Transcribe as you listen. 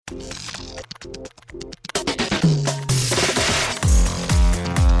Hello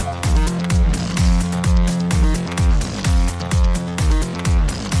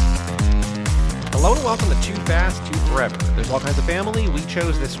and welcome to Too Fast, Too Forever. There's all kinds of family. We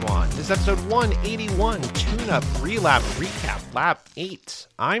chose this one. This is episode 181, Tune-Up, Relap, Recap, Lap 8.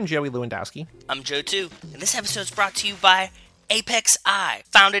 I'm Joey Lewandowski. I'm Joe too, and this episode is brought to you by Apex Eye.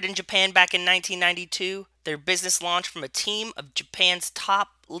 Founded in Japan back in 1992, their business launched from a team of Japan's top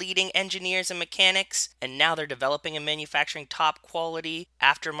leading engineers and mechanics, and now they're developing and manufacturing top quality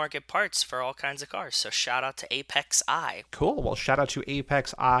aftermarket parts for all kinds of cars. So shout out to Apex Eye. Cool. Well, shout out to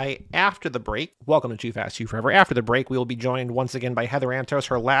Apex Eye after the break. Welcome to Too Fast, Too Forever. After the break, we will be joined once again by Heather Antos,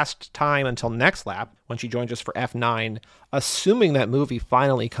 her last time until next lap, when she joins us for F9. Assuming that movie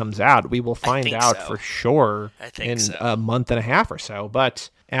finally comes out, we will find out for sure in a month and a half or so. But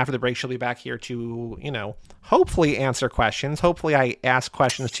after the break, she'll be back here to, hopefully answer questions. Hopefully I ask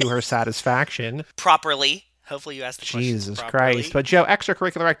questions to her satisfaction. Properly. Hopefully you asked the questions Jesus properly. Christ. But Joe,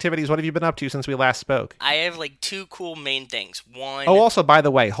 extracurricular activities, what have you been up to since we last spoke? I have two cool main things. One... Oh, also, by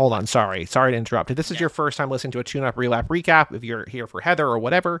the way, hold on. Sorry to interrupt. If this is your first time listening to a Tune-Up, Relap, Recap, if you're here for Heather or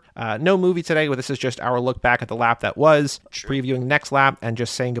whatever, no movie today, but this is just our look back at the lap that was, previewing next lap, and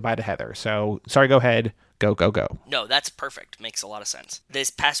just saying goodbye to Heather. So, sorry, go ahead. Go. No, that's perfect. Makes a lot of sense.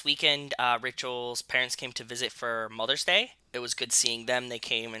 This past weekend, Rachel's parents came to visit for Mother's Day. It was good seeing them. They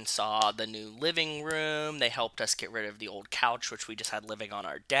came and saw the new living room. They helped us get rid of the old couch, which we just had living on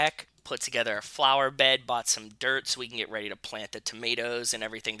our deck. Put together a flower bed, bought some dirt so we can get ready to plant the tomatoes and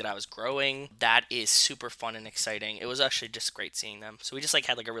everything that I was growing. That is super fun and exciting. It was actually just great seeing them. So we just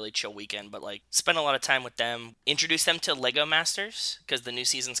had a really chill weekend, but spent a lot of time with them. Introduced them to Lego Masters because the new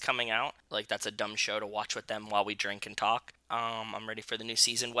season's coming out. That's a dumb show to watch with them while we drink and talk. I'm ready for the new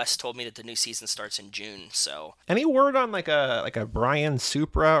season. Wes told me that the new season starts in June, so... Any word on a Brian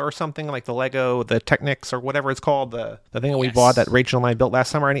Supra or something, like the Lego, the Technics or whatever it's called, the thing that we bought that Rachel and I built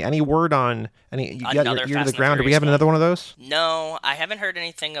last summer? Any word on any? You got your ear to the ground. Do we have another one of those? No, I haven't heard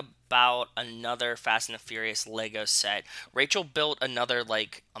anything about another Fast and the Furious Lego set. Rachel built another a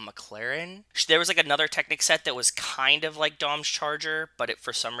McLaren. There was another Technic set that was kind of like Dom's Charger, but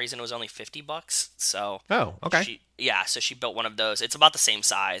for some reason it was only $50. So okay. So she built one of those. It's about the same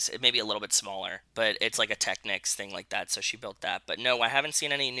size. It may be a little bit smaller, but it's a Technics thing like that, so she built that. But no, I haven't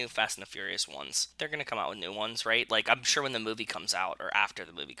seen any new Fast and the Furious ones. They're going to come out with new ones, right? I'm sure when the movie comes out or after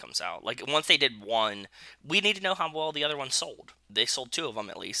the movie comes out. Once they did one, we need to know how well the other one sold. They sold 2 of them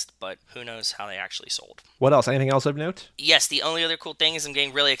at least, but who knows how they actually sold. What else? Anything else of note? Yes, the only other cool thing is I'm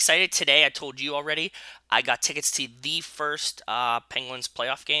getting really excited. Today, I told you already, I got tickets to the first Penguins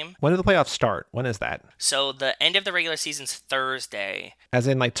playoff game. When do the playoffs start? When is that? So the end of the regular season's Thursday. As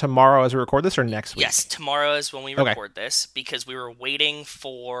in tomorrow as we record this or next week? Yes, tomorrow is when we record this because we were waiting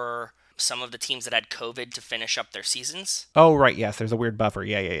for some of the teams that had COVID to finish up their seasons. Oh, right. Yes, there's a weird buffer.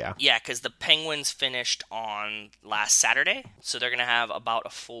 Yeah. Yeah, because the Penguins finished on last Saturday, so they're going to have about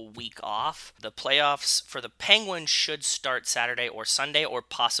a full week off. The playoffs for the Penguins should start Saturday or Sunday or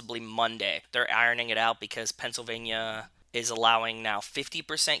possibly Monday. They're ironing it out because Pennsylvania is allowing now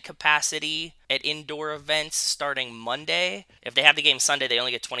 50% capacity at indoor events starting Monday. If they have the game Sunday, they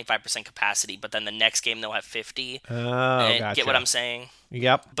only get 25% capacity, but then the next game they'll have 50. Oh, gotcha. Get what I'm saying?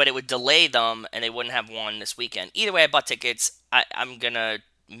 Yep. But it would delay them, and they wouldn't have one this weekend. Either way, I bought tickets. I'm going to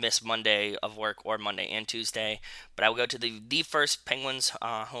miss Monday of work or Monday and Tuesday, but I will go to the first Penguins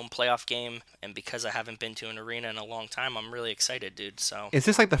home playoff game, and because I haven't been to an arena in a long time, I'm really excited, dude. So is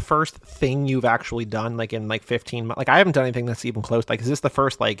this the first thing you've actually done in 15 months? I haven't done anything that's even close. Is this the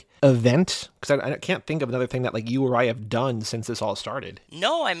first event? Because I can't think of another thing that you or I have done since this all started.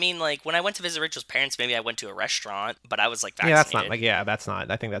 No, I mean when I went to visit Rachel's parents, maybe I went to a restaurant, but I was vaccinated. Yeah, that's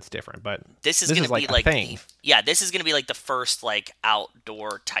not. I think that's different. But this is going to be a thing. This is going to be the first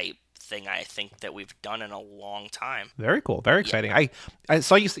outdoor type thing I think that we've done in a long time. Very cool, very exciting. Yeah. I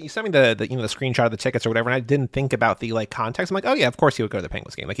saw you sent me the screenshot of the tickets or whatever, and I didn't think about the context. I'm oh yeah, of course he would go to the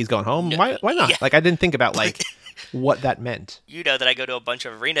Penguins game. He's going home. Why not? Yeah. I didn't think about what that meant. You know that I go to a bunch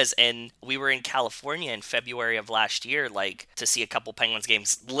of arenas, and we were in California in February of last year, to see a couple Penguins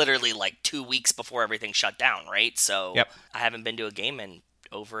games literally 2 weeks before everything shut down, right? So yep. I haven't been to a game in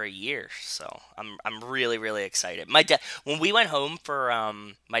over a year, so I'm really, really excited. My dad, when we went home for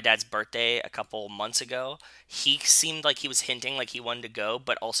my dad's birthday a couple months ago, he seemed like he was hinting he wanted to go,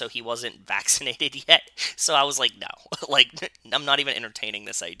 but also he wasn't vaccinated yet. So I was no, I'm not even entertaining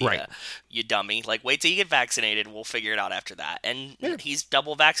this idea. Right. You dummy. Wait till you get vaccinated. We'll figure it out after that. And he's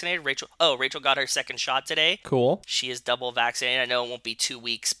double vaccinated. Rachel got her second shot today. Cool. She is double vaccinated. I know it won't be 2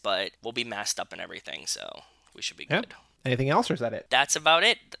 weeks, but we'll be masked up and everything, so we should be good. Anything else, or is that it? That's about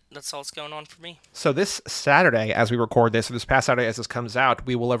it. That's all that's going on for me. So this Saturday, as we record this, or this past Saturday as this comes out,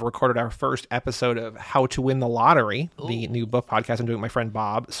 we will have recorded our first episode of How to Win the Lottery, the new book podcast I'm doing with my friend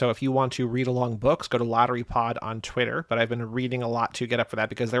Bob. So if you want to read along books, go to Lottery Pod on Twitter. But I've been reading a lot to get up for that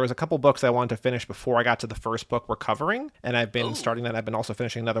because there was a couple books I wanted to finish before I got to the first book we're covering. And I've been starting that. I've been also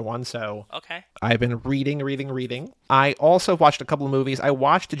finishing another one. So I've been reading. I also watched a couple of movies.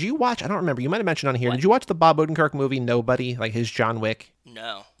 Did you watch? I don't remember. You might have mentioned on here. What? Did you watch the Bob Odenkirk movie, Nobody? Like his John Wick?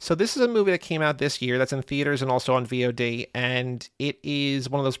 No. So this is a movie that came out this year that's in theaters and also on VOD, and it is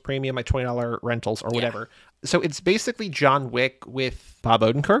one of those premium like $20 rentals or whatever. So it's basically John Wick with Bob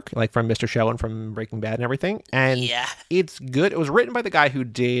Odenkirk, like from Mr. Show and from Breaking Bad and everything. And it's good. It was written by the guy who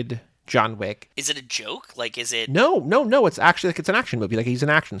did John Wick. Is it a joke? Like, is it? No. It's actually like it's an action movie. Like he's an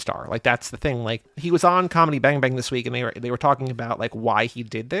action star. Like that's the thing. Like he was on Comedy Bang Bang this week, and they were talking about like why he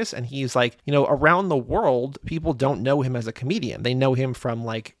did this, and he's like, around the world, people don't know him as a comedian. They know him from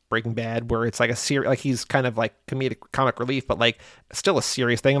like Breaking Bad, where it's like a serious, like he's kind of like comic relief, but like still a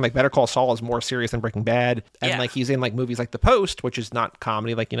serious thing. And like Better Call Saul is more serious than Breaking Bad, and like he's in like movies like The Post, which is not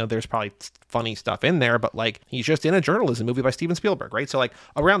comedy. Like there's probably funny stuff in there, but like he's just in a journalism movie by Steven Spielberg, right? So like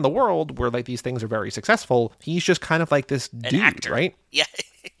around the world, where like these things are very successful, he's just kind of like this dude, actor. Right? Yeah.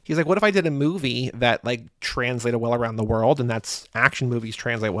 He's like, what if I did a movie that like translated well around the world? And that's action movies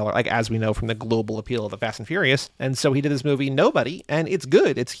translate well, like as we know from the global appeal of the Fast and Furious. And so he did this movie, Nobody, and it's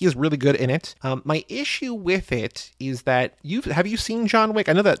good. He's really good in it. My issue with it is that have you seen John Wick?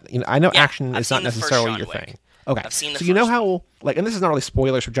 I know that action is not necessarily your thing. Okay, I've seen the so you know how, like, and this is not really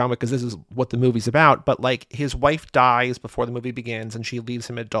spoilers for John Wick because this is what the movie's about, but like his wife dies before the movie begins and she leaves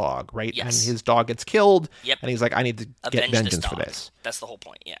him a dog, right? Yes. And his dog gets killed, Yep. and he's like, I need to get vengeance for this. That's the whole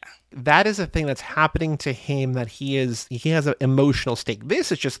point, yeah. That is a thing that's happening to him, that he has an emotional stake.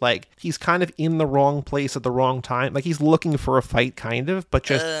 This is just like he's kind of in the wrong place at the wrong time. Like he's looking for a fight, kind of, but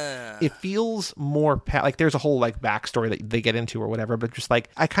just it feels more like there's a whole like backstory that they get into or whatever. But just like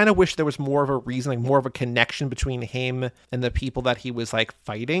I kind of wish there was more of a reason, like more of a connection between him and the people that he was like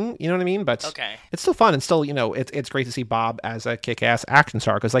fighting. You know what I mean? But it's still fun, and still it's great to see Bob as a kick-ass action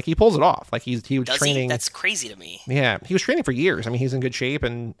star because like he pulls it off. Like he was training. That's crazy to me. Yeah, he was training for years. I mean, he's in good shape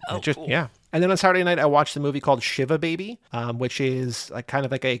and. Cool. Yeah. And then on Saturday night, I watched the movie called Shiva Baby, which is like kind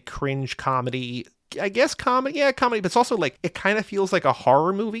of like a cringe comedy. I guess comedy, but it's also like it kind of feels like a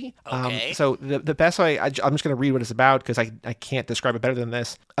horror movie. Okay. So the best way, I'm just going to read what it's about because I can't describe it better than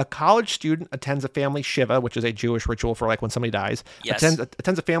this. A college student attends a family shiva, which is a Jewish ritual for like when somebody dies. Yes.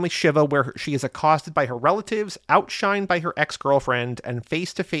 Attends a family shiva where she is accosted by her relatives, outshined by her ex-girlfriend, and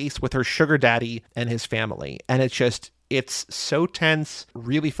face to face with her sugar daddy and his family. And it's so tense,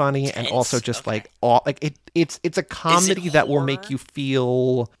 really funny, and also just like it's a comedy that will make you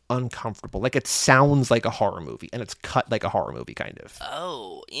feel uncomfortable. Like it sounds like a horror movie, and it's cut like a horror movie, kind of.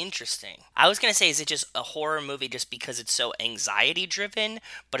 Oh, interesting. I was gonna say, is it just a horror movie just because it's so anxiety driven,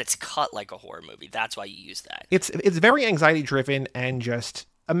 but it's cut like a horror movie? That's why you use that. It's very anxiety driven, and just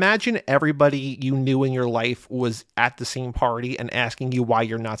imagine everybody you knew in your life was at the same party and asking you why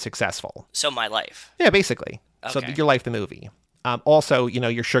you're not successful. So my life. Yeah, basically. Okay. So your life, the movie. Also,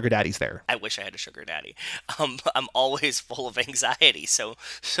 your sugar daddy's there. I wish I had a sugar daddy. I'm always full of anxiety, so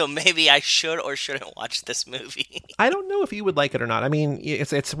maybe I should or shouldn't watch this movie. I don't know if you would like it or not. I mean,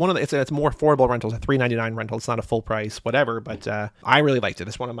 it's one of the it's more affordable rentals, a $3.99 rental. It's not a full price, whatever. But I really liked it.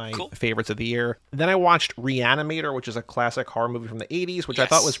 It's one of my favorites of the year. Then I watched Reanimator, which is a classic horror movie from the 80s, which I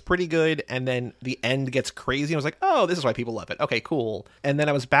thought was pretty good. And then the end gets crazy. I was like, oh, this is why people love it. Okay, cool. And then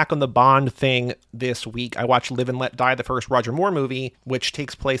I was back on the Bond thing this week. I watched Live and Let Die, the first Roger Moore movie, which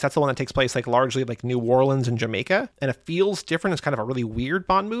that's the one that takes place like largely like New Orleans and Jamaica, and it feels different. It's kind of a really weird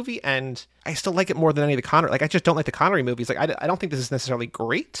Bond movie, and I still like it more than any of the Connery. Like I just don't like the Connery movies. Like I don't think this is necessarily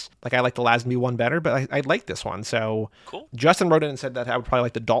great. Like I like the Lazenby one better, but I like this one. So cool. Justin wrote in and said that I would probably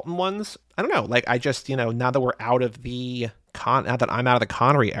like the Dalton ones. I don't know. Like I just now that we're out of the now that I'm out of the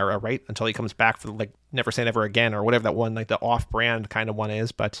Connery era, right? Until he comes back for like Never Say Never Again or whatever that one, like the off-brand kind of one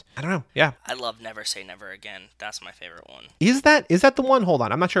is. But I don't know. Yeah. I love Never Say Never Again. That's my favorite one. Is that the one? Hold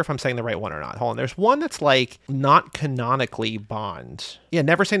on. I'm not sure if I'm saying the right one or not. Hold on. There's one that's like not canonically Bond. Yeah,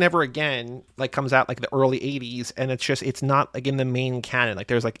 Never Say Never Again like comes out like the early 80s, and it's not like in the main canon. Like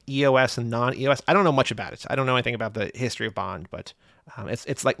there's like EOS and non-EOS. I don't know much about it. I don't know anything about the history of Bond, but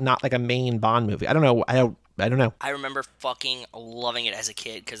it's like not like a main Bond movie. I don't know. I don't know. I remember fucking loving it as a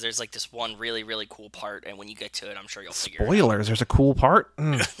kid because there's like this one really, really cool part, and when you get to it, I'm sure you'll figure it out. Spoilers, there's a cool part?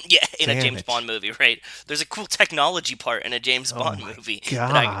 Yeah, in a James Bond movie, right? There's a cool technology part in a James Bond movie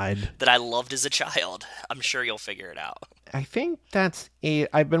God. that I loved as a child. I'm sure you'll figure it out. I think that's it.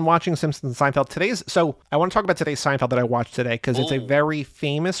 I've been watching Simpsons and Seinfeld. So I want to talk about today's Seinfeld that I watched today because it's a Ooh. very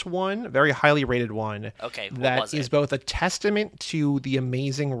famous one, very highly rated one. Okay, what That was is it? both a testament to the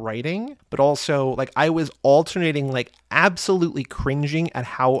amazing writing, but also like I was alternating like absolutely cringing at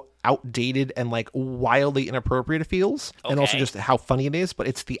how outdated and like wildly inappropriate it feels, and also Okay. just how funny it is. But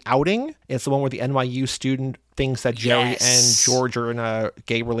it's The Outing. It's the one where the NYU student thinks that Jerry Yes. and George are in a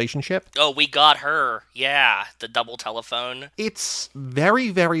gay relationship. Oh, we got her. Yeah, the double telephone. It's very,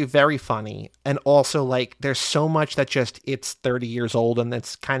 very, very funny, and also like there's so much that just it's 30 years old and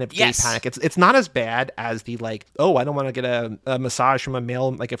it's kind of gay Yes. panic. It's not as bad as the like, oh, I don't want to get a massage from a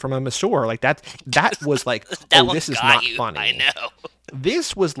male, like from a masseur. Like that was like, That oh, one this is got not you. funny. I know.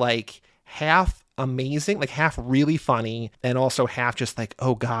 This was like half amazing, like half really funny, and also half just like,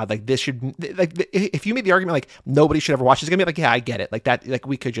 oh god, like this should, like if you made the argument like nobody should ever watch this, it's gonna be like, yeah, I get it, like that, like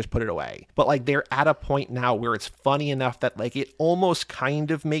we could just put it away. But like they're at a point now where it's funny enough that like it almost kind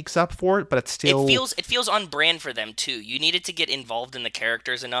of makes up for it, but it's still It feels on brand for them too. You needed to get involved in the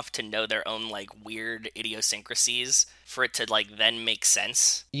characters enough to know their own like weird idiosyncrasies for it to like then make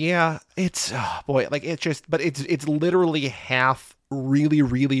sense. yeah, it's oh boy, like it's just, but it's literally half really,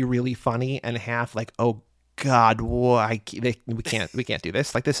 really, really funny and half like, oh god, why we can't do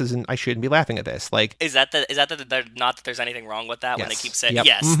this, like this isn't, I shouldn't be laughing at this, like Is that not that there's anything wrong with that when they Yes. keep saying Yep.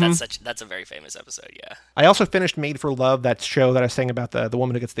 yes? Mhm. That's a very famous episode. Yeah. I also finished Made for Love, that show that I was saying about the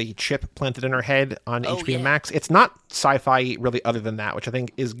woman who gets the chip planted in her head on Oh, HBO yeah. Max. It's not sci-fi really other than that, which I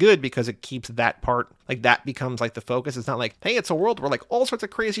think is good because it keeps that part, like that becomes like the focus. It's not like, hey, it's a world where like all sorts of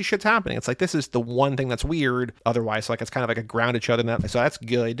crazy shit's happening. It's like this is the one thing that's weird. Otherwise, like it's kind of like a grounded show. So that's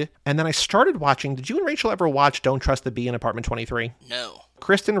good. And then I started watching, did you and Rachel ever watch Don't Trust the Bee in Apartment 23? No.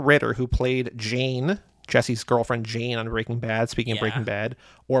 Kristen Ritter, who played Jane, Jesse's girlfriend Jane on Breaking Bad, speaking of Yeah. Breaking Bad,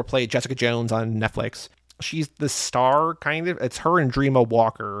 or played Jessica Jones on Netflix. She's the star, kind of. It's her and Dreama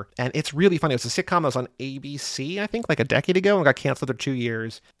Walker, and it's really funny. It was a sitcom that was on ABC, I think, like a decade ago, and got canceled after 2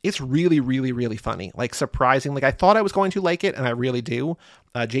 years. It's really, really, really funny. Like, surprising. Like, I thought I was going to like it, and I really do.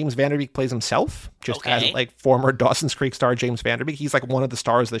 James Van Der Beek plays himself, just as Okay. like former Dawson's Creek star James Van Der Beek. He's like one of the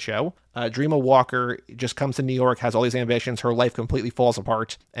stars of the show. Dreama Walker just comes to New York, has all these ambitions. Her life completely falls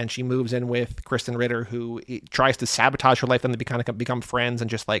apart, and she moves in with Kristen Ritter, who tries to sabotage her life. Then they kind of become friends, and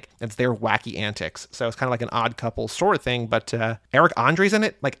just like it's their wacky antics. So it's kind of like an odd couple sort of thing. But Eric Andre's in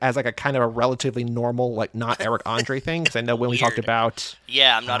it, like as like a kind of a relatively normal, like not Eric Andre thing. Because I know when we talked Weird. about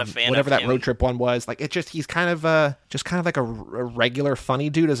Yeah, I'm not a fan whatever of that him. road trip one was, like it just he's kind of like a regular funny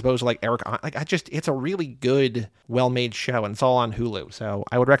dude as opposed to like Eric. Like it's a really good, well-made show, and it's all on Hulu. So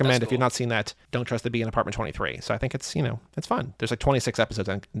I would recommend That's if you've cool. not seen that, Don't Trust the Bee in Apartment 23. So I think it's it's fun. There's like 26 episodes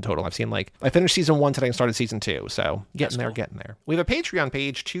in total. I've seen like I finished season 1 today and started season 2. So getting there. We have a Patreon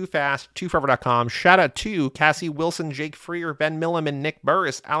page, toofast2forever.com. Shout out to Cassie Wilson, Jake Freer, Ben Milliman, Nick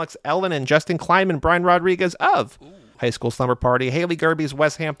Burris, Alex Ellen, and Justin Kleiman, Brian Rodriguez of High School Slumber Party, Haley Gerbies,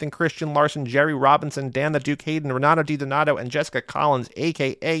 Wes Hampton, Christian Larson, Jerry Robinson, Dan the Duke Hayden, Renato DiDonato, and Jessica Collins,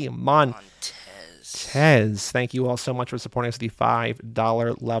 a.k.a. Montez. Thank you all so much for supporting us at the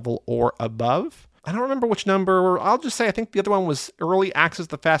 $5 level or above. I don't remember which number. I'll just say I think the other one was early access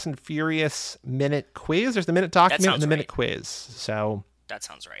to the Fast and Furious Minute Quiz. There's the Minute Document and sounds the Minute right. Quiz. So That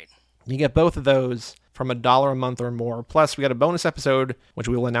sounds right. you get both of those from $1 a month or more. Plus, we got a bonus episode, which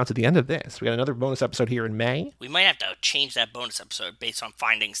we will announce at the end of this. We got another bonus episode here in May. We might have to change that bonus episode based on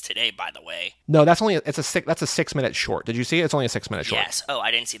findings today, by the way. No, that's a 6-minute short. Did you see it? It's only a 6-minute short. Yes. Oh, I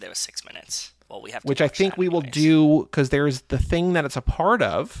didn't see there was 6 minutes. Well, we have to Which I watch think that we will anyways. do because there's the thing that it's a part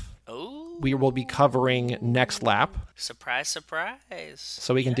of. Oh. We will be covering next lap, Surprise, surprise.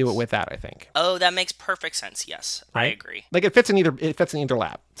 so we can do it with that, I think. Oh, that makes perfect sense. Yes, I Right? agree. Like it fits in either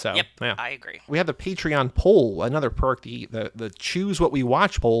lap. So Yep, yeah. I agree. We have the Patreon poll, another perk, the choose what we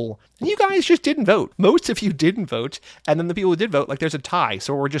watch poll, and you guys just didn't vote. Most of you didn't vote, and then the people who did vote, like there's a tie.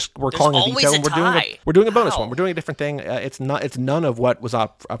 So we're calling a always veto, a and tie. we're doing a bonus How? one. We're doing a different thing. It's none of what was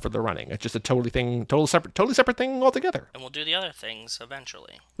up for the running. It's just a totally separate thing altogether. And we'll do the other things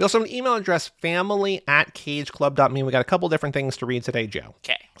eventually. We also have an email address, family@cageclub.me. We got a couple different things to read today, Joe.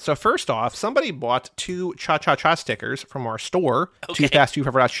 Okay. So first off, somebody bought 2 Cha-Cha-Cha stickers from our store, Okay.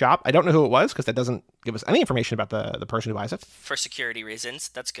 toofast2forever.shop. I don't know who it was because that doesn't give us any information about the person who buys it. For security reasons,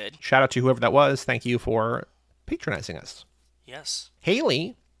 that's good. Shout out to whoever that was. Thank you for patronizing us. Yes.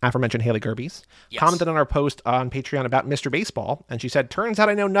 Haley, aforementioned Haley Gerbies, Yes. commented on our post on Patreon about Mr. Baseball, and she said, turns out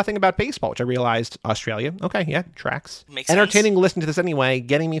I know nothing about baseball, which I realized, Australia. Okay, yeah, tracks. Makes Entertaining listening to this anyway,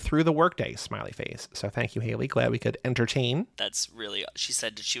 getting me through the workday, smiley face. So thank you, Haley. Glad we could entertain. That's really. She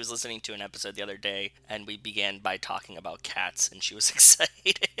said she was listening to an episode the other day, and we began by talking about cats, and she was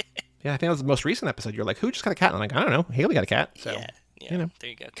excited. Yeah, I think that was the most recent episode. You're like, who just got a cat? And I'm like, I don't know. Haley got a cat. So. Yeah. There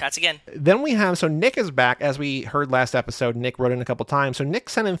you go. Cats again. Then we have, so Nick is back. As we heard last episode, Nick wrote in a couple times. So Nick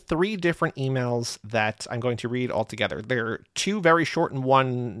sent in 3 different emails that I'm going to read all together. They're 2 very short and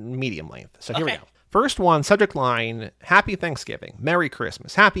 1 medium length. So here we go. First one, subject line, Happy Thanksgiving, Merry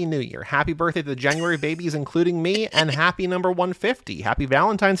Christmas, Happy New Year, Happy Birthday to the January babies, including me, and Happy number 150. Happy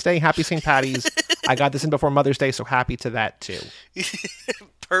Valentine's Day, Happy St. Patty's. I got this in before Mother's Day, so happy to that too.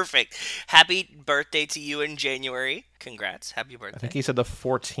 Perfect. Happy birthday to you in January. Congrats. Happy birthday. I think he said the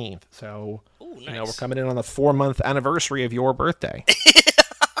 14th. So, Ooh, nice. You know, we're coming in on the 4-month anniversary of your birthday.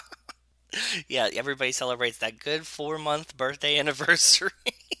 Yeah, everybody celebrates that good 4-month birthday anniversary.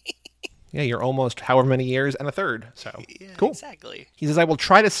 Yeah, you're almost however many years and a third. So, yeah, cool. Exactly. He says, I will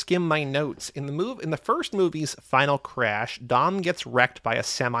try to skim my notes. In the first movie's final crash, Dom gets wrecked by a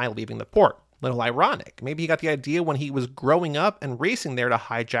semi leaving the port. Little ironic. Maybe he got the idea when he was growing up and racing there to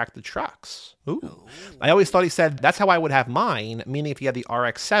hijack the trucks. Ooh. I always thought he said, that's how I would have mine, meaning if he had the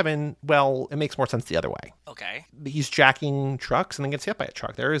RX-7, well, it makes more sense the other way. Okay. He's jacking trucks and then gets hit by a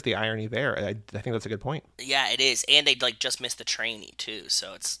truck. There is the irony there. I think that's a good point. Yeah, it is. And they just missed the trainee, too,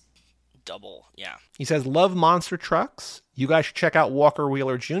 so it's double. Yeah. He says, love monster trucks. You guys should check out Walker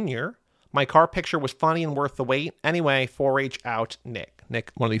Wheeler Jr. My car picture was funny and worth the wait. Anyway, 4-H out, Nick.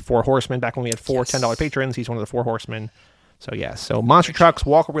 Nick, one of the 4 horsemen. Back when we had 4 $10 patrons, he's one of the 4 horsemen. So, yes. So, Monster Trucks,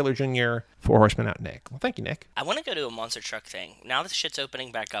 Walker Wheeler Jr., 4 horsemen out, Nick. Well, thank you, Nick. I want to go to a monster truck thing. Now that the shit's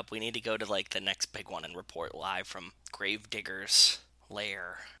opening back up, we need to go to, the next big one and report live from Gravedigger's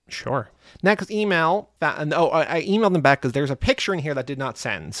lair. Sure. Next email. I emailed him back because there's a picture in here that did not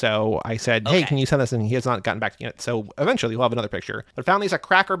send. So I said, hey, can you send this? And he has not gotten back yet. So eventually we'll have another picture. But found these at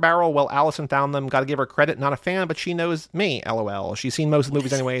Cracker Barrel. Well, Allison found them. Got to give her credit. Not a fan, but she knows me. LOL. She's seen most of the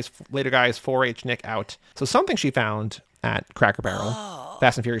movies anyways. Later guys, 4-H Nick out. So something she found at Cracker Barrel.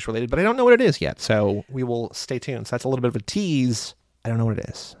 Fast and Furious related. But I don't know what it is yet. So we will stay tuned. So that's a little bit of a tease. I don't know what it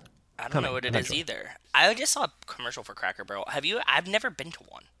is. I don't know what it is either. I just saw a commercial for Cracker Barrel. Have you? I've never been to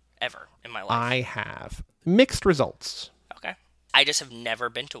one. Ever in my life. I have. Mixed results. Okay. I just have never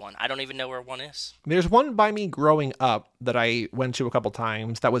been to one. I don't even know where one is. There's one by me growing up that I went to a couple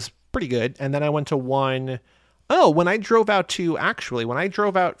times that was pretty good. And then I went to one, when I drove out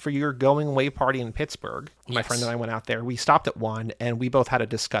for your going away party in Pittsburgh, my friend and I went out there, we stopped at one and we both had a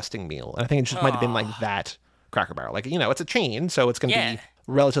disgusting meal. And I think it just might have been like that Cracker Barrel. It's a chain, so it's going to be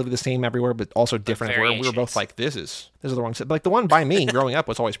relatively the same everywhere, but also different everywhere. We were both like, this is the wrong set. Like the one by me growing up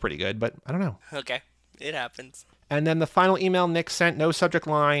was always pretty good, but I don't know. Okay. It happens. And then the final email Nick sent, no subject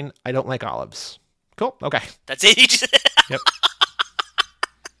line, I don't like olives. Cool. Okay. That's it. Yep.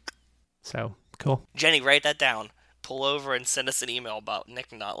 So, cool. Jenny, write that down. Pull over and send us an email about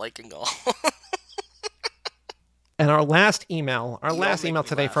Nick not liking olives. And our last email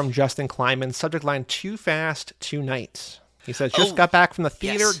today from Justin Kleiman, subject line, Too Fast, Tonight. He says, just got back from the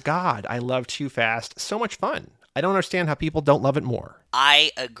theater. Yes. God, I love Too Fast. So much fun. I don't understand how people don't love it more.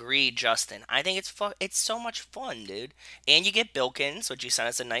 I agree, Justin. I think it's so much fun, dude. And you get Bilkins, which you sent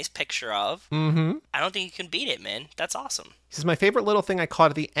us a nice picture of. Mm-hmm. I don't think you can beat it, man. That's awesome. He says, my favorite little thing I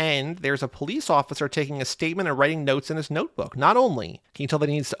caught at the end, there's a police officer taking a statement and writing notes in his notebook. Not only can you tell that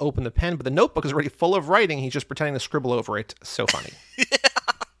he needs to open the pen, but the notebook is already full of writing. He's just pretending to scribble over it. So funny.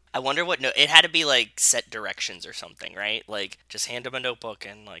 I wonder what it had to be set directions or something, right? Just hand him a notebook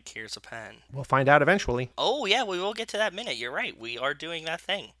and here's a pen. We'll find out eventually. Oh yeah, we will get to that minute. You're right. We are doing that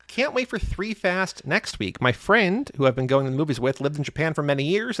thing. Can't wait for 3 Fast next week. My friend, who I've been going to the movies with, lived in Japan for many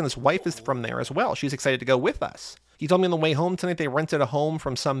years, and his wife is from there as well. She's excited to go with us. He told me on the way home tonight they rented a home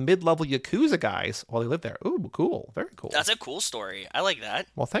from some mid-level Yakuza guys while they lived there. Ooh, cool. Very cool. That's a cool story. I like that.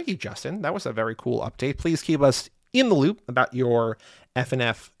 Well, thank you, Justin. That was a very cool update. Please keep us in the loop about your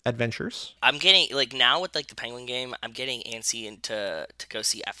F&F adventures. I'm getting, now with, the Penguin game, I'm getting antsy to go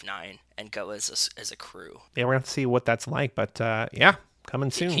see F9 and go as a crew. Yeah, we're going to have to see what that's like, but, yeah,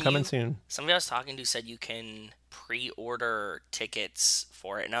 coming soon. Somebody I was talking to said you can pre-order tickets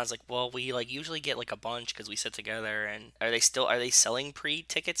for it, and I was like, well, we, usually get, a bunch because we sit together, and are they selling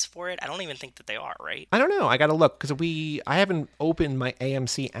pre-tickets for it? I don't even think that they are, right? I don't know. I got to look, because I haven't opened my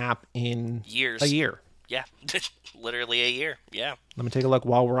AMC app in years. A year. Yeah, literally a year. Yeah. Let me take a look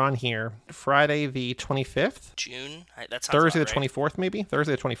while we're on here. Friday the 25th? June? That sounds Thursday the right. 24th, maybe?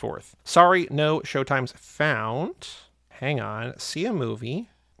 Thursday the 24th. Sorry, no showtimes found. Hang on. See a movie.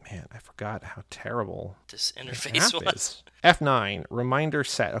 Man, I forgot how terrible this interface was. F9, reminder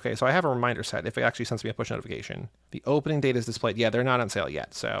set. Okay, so I have a reminder set if it actually sends me a push notification. The opening date is displayed. Yeah, they're not on sale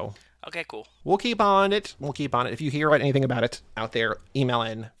yet, so... Okay, cool. We'll keep on it. We'll keep on it. If you hear anything about it out there, email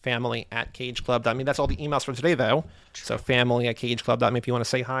in family@cageclub.me. That's all the emails for today, though. So family@cageclub.me. If you want to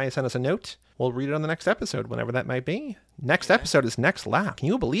say hi, send us a note. We'll read it on the next episode, whenever that might be. Next episode is next lap. Can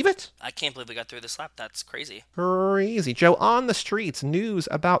you believe it? I can't believe we got through this lap. That's crazy. Crazy. Joe, on the streets, news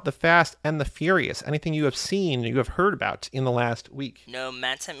about the Fast and the Furious. Anything you have seen, you have heard about in the last week? No,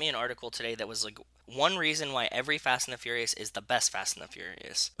 Matt sent me an article today that was like one reason why every Fast and the Furious is the best Fast and the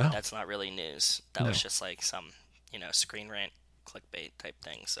Furious. Oh. That's not really news. That was just like some, Screen Rant clickbait type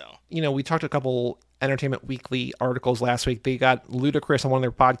thing. So we talked to a couple Entertainment Weekly articles last week. They got Ludacris on one of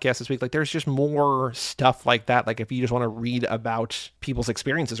their podcasts this week. Like, there's just more stuff like that. Like, if you just want to read about people's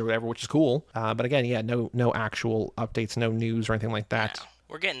experiences or whatever, which is cool. But again, no actual updates, no news or anything like that. no,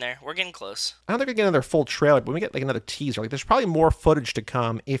 we're getting there. We're getting close. I don't think we get another full trailer, but when we get like another teaser, like there's probably more footage to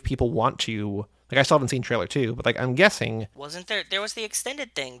come if people want to. Like, I still haven't seen trailer 2, but like I'm guessing. Wasn't there? There was the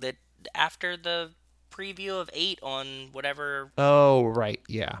extended thing that after the preview of 8 on whatever. Oh, right,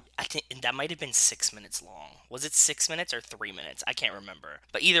 yeah. I think that might have been 6 minutes long. Was it 6 minutes or 3 minutes? I can't remember.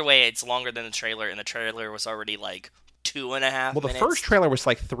 But either way, it's longer than the trailer, and the trailer was already like 2.5 minutes. Well, the first trailer was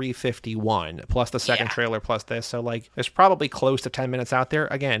like 3:51 plus the second trailer plus this, so like there's probably close to 10 minutes out there.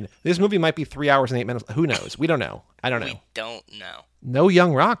 Again, this movie might be 3 hours and 8 minutes. Who knows? We don't know. I don't know. We don't know. No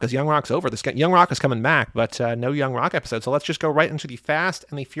Young Rock, because Young Rock's over. Young Rock is coming back, but no Young Rock episode. So let's just go right into the Fast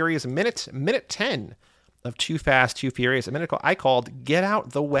and the Furious minute 10 of Too Fast, Too Furious. A minute I called Get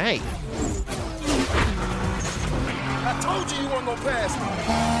Out the Way. I told you weren't gonna pass me.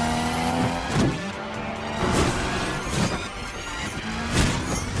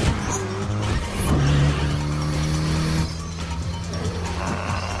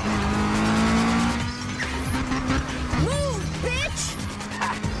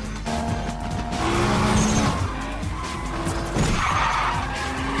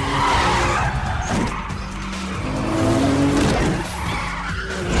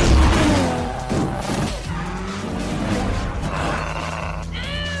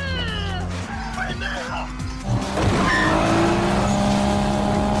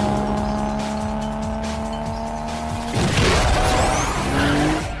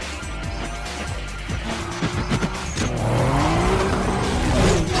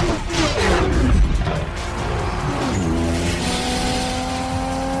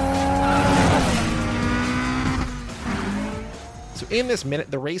 In this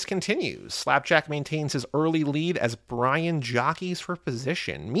minute, the race continues. Slapjack maintains his early lead as Brian jockeys for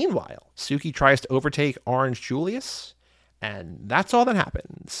position. Meanwhile, Suki tries to overtake Orange Julius, and that's all that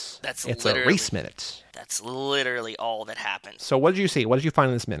happens. It's a race minute. That's literally all that happens. So what did you see? What did you find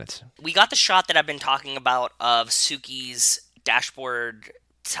in this minute? We got the shot that I've been talking about of Suki's dashboard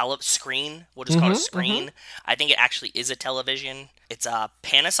screen. We'll just call it a screen. I think it actually is a television. It's a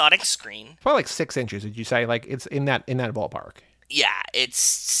Panasonic screen. Probably like 6 inches, did you say? Like, it's in that ballpark. Yeah, it's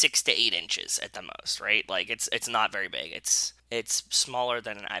 6 to 8 inches at the most, right? Like, it's not very big. It's smaller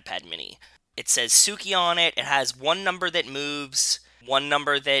than an iPad mini. It says Suki on it. It has one number that moves, one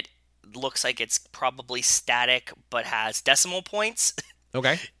number that looks like it's probably static but has decimal points.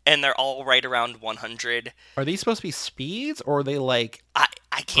 Okay. And they're all right around 100. Are these supposed to be speeds, or are they like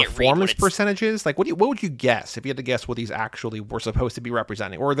I can't performance read percentages? Like, what would you guess if you had to guess what these actually were supposed to be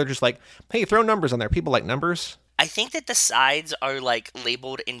representing? Or they're just like, hey, throw numbers on there. People like numbers. I think that the sides are like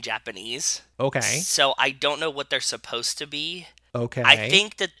labeled in Japanese. Okay. So I don't know what they're supposed to be. Okay. I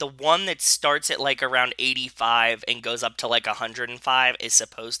think that the one that starts at like around 85 and goes up to like 105 is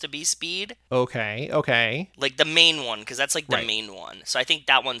supposed to be speed. Okay. Like the main one, because that's like the Right. main one. So I think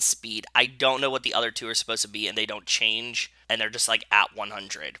that one's speed. I don't know what the other two are supposed to be, and they don't change, and they're just like at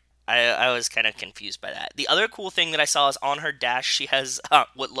 100. I was kind of confused by that. The other cool thing that I saw is on her dash, she has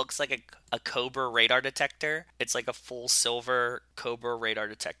what looks like a Cobra radar detector. It's like a full silver Cobra radar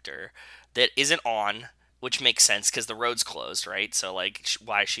detector that isn't on, which makes sense because the road's closed, right? So, like,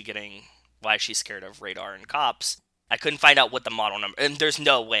 why is she scared of radar and cops? I couldn't find out what the model number, and there's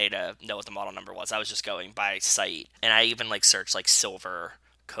no way to know what the model number was. I was just going by sight, and I even, like, searched, like, silver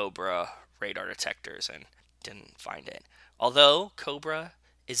Cobra radar detectors and didn't find it. Although Cobra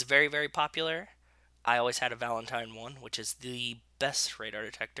is very, very popular, I always had a Valentine 1, which is the best radar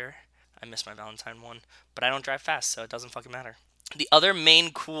detector. I miss my Valentine 1, but I don't drive fast, so it doesn't fucking matter. The other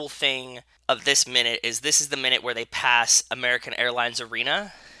main cool thing of this minute is this is the minute where they pass American Airlines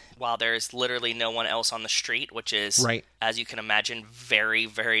Arena while there's literally no one else on the street, which is, Right. as you can imagine, very,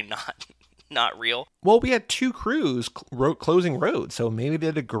 very not real. Well, we had 2 crews closing roads, so maybe they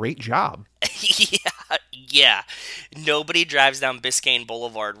did a great job. Yeah. Nobody drives down Biscayne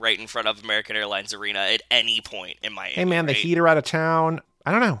Boulevard right in front of American Airlines Arena at any point in Miami. Hey, man, right? the heat are out of town.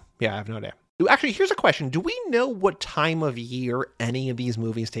 I don't know. Yeah, I have no idea. Actually, here's a question. Do we know what time of year any of these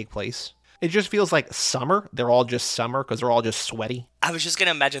movies take place? It just feels like summer. They're all just summer because they're all just sweaty. I was just going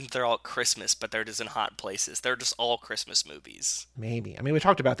to imagine they're all Christmas, but they're just in hot places. They're just all Christmas movies. Maybe. I mean, we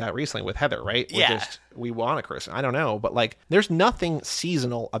talked about that recently with Heather, right? Yeah. We want a Christmas. I don't know. But, like, there's nothing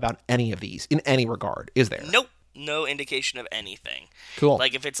seasonal about any of these in any regard, is there? Nope. No indication of anything. Cool.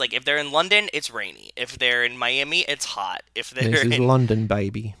 Like, if they're in London, it's rainy. If they're in Miami, it's hot. If they're This is London,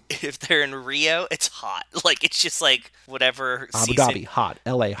 baby. If they're in Rio, it's hot. Like, it's just like whatever Abu season. Dhabi, hot.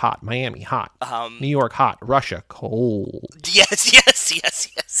 LA, hot. Miami, hot. New York, hot. Russia, cold. Yes,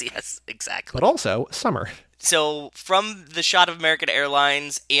 exactly. But also summer. So, from the shot of American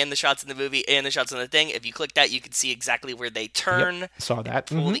Airlines and the shots in the movie and the shots in the thing, if you click that, you can see exactly where they turn. Yep, saw that.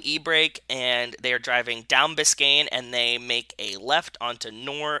 Pull the e-brake, and they are driving down Biscayne, and they make a left onto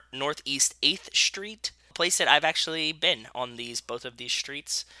Northeast 8th Street, a place that I've actually been on both of these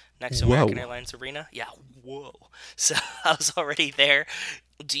streets next to American Airlines Arena. Yeah, whoa. So, I was already there.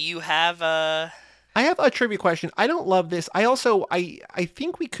 Do you have I have a trivia question. I don't love this. I also, I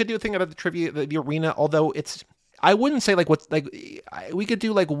think we could do a thing about the trivia, the arena, although I wouldn't say like we could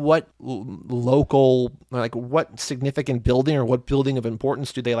do like what local, like what significant building or what building of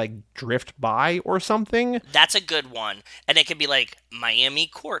importance do they like drift by or something? That's a good one. And it could be like Miami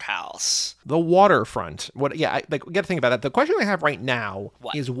Courthouse. The waterfront. We got to think about that. The question I have right now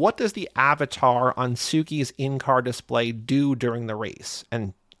is what does the avatar on Suki's in-car display do during the race?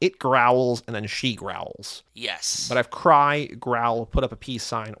 And it growls, and then she growls. Yes. But I've cry, growl, put up a peace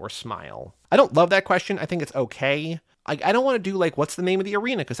sign, or smile. I don't love that question. I think it's okay. I don't want to do, like, what's the name of the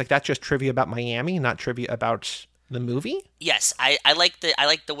arena? Because, like, that's just trivia about Miami, not trivia about the movie. Yes, I like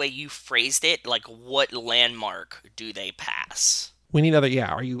the way you phrased it. Like, what landmark do they pass? We need other,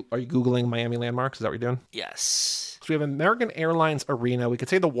 are you Googling Miami landmarks? Is that what you're doing? Yes. So we have American Airlines Arena. We could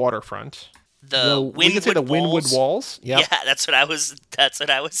say the waterfront. We could say the Wynwood Walls. Yep. Yeah, that's what I was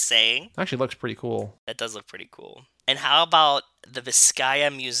saying. Actually looks pretty cool. That does look pretty cool. And how about the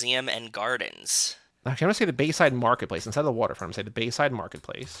Vizcaya Museum and Gardens? Actually, I'm going to say the Bayside Marketplace. Instead of the waterfront, I'm going to say the Bayside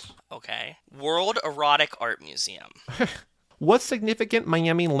Marketplace. Okay. World Erotic Art Museum. What significant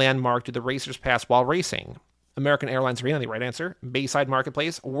Miami landmark do the racers pass while racing? American Airlines Arena, the right answer. Bayside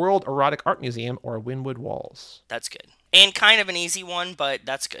Marketplace, World Erotic Art Museum, or Wynwood Walls. That's good. And kind of an easy one, but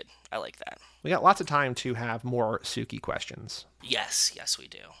that's good. I like that. We got lots of time to have more Suki questions. Yes, we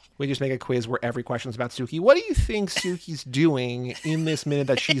do. We just make a quiz where every question is about Suki. What do you think Suki's doing in this minute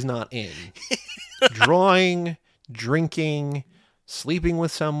that she's not in? Drawing, drinking, sleeping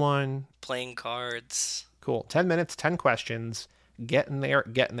with someone. Playing cards. Cool. 10 minutes, 10 questions. Getting there.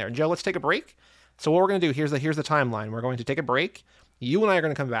 Joe, let's take a break. So what we're going to do, here's the timeline. We're going to take a break. You and I are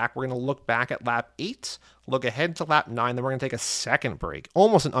going to come back. We're going to look back at lap 8, look ahead to lap 9, then we're going to take a second break.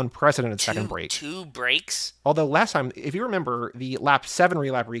 Almost an unprecedented second break. 2 breaks? Although last time, if you remember, the lap 7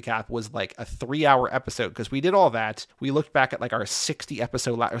 relap recap was like a 3-hour episode because we did all that. We looked back at like our 60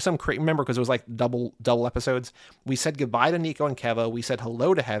 episode lap, or remember, because it was like double episodes. We said goodbye to Nico and Keva. We said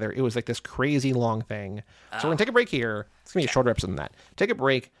hello to Heather. It was like this crazy long thing. So we're going to take a break here. It's going to be a shorter episode than that. Take a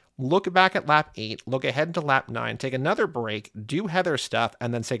break. Look back at lap 8, look ahead to lap 9, take another break, do Heather stuff,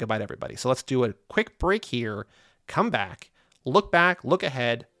 and then say goodbye to everybody. So let's do a quick break here, come back, look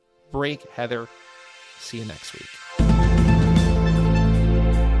ahead, break, Heather. See you next week.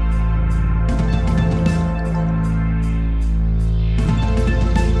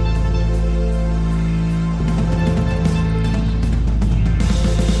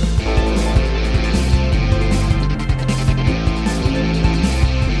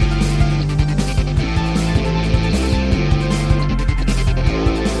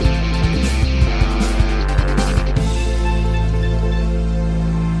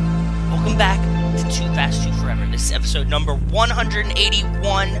 Episode number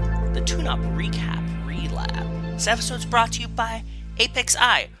 181, the Tune-Up Recap Relab. This episode's brought to you by Apex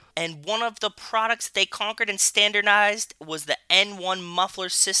Eye, and one of the products they conquered and standardized was the N1 muffler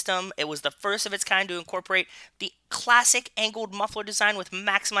system. It was the first of its kind to incorporate the classic angled muffler design with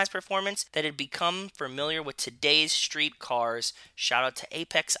maximized performance that had become familiar with today's street cars. Shout out to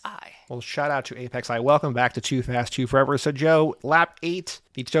Apex Eye. Well, shout out to Apex Eye. Welcome back to Too Fast, Too Forever. So, Joe, lap 8,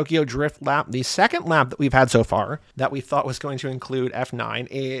 the Tokyo Drift lap, the second lap that we've had so far that we thought was going to include F9.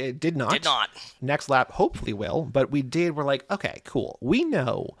 It did not. Next lap hopefully will, but we're like, okay, cool. We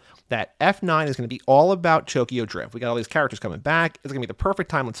know that F9 is going to be all about Tokyo Drift. We got all these characters coming back. It's going to be the perfect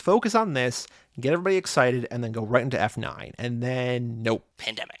time. Let's focus on this, get everybody excited, and then go right into F9. And then, nope.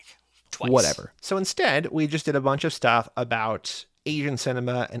 Pandemic. Twice. Whatever. So instead, we just did a bunch of stuff about Asian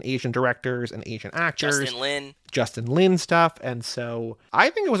cinema and Asian directors and Asian actors. Justin Lin stuff. And so I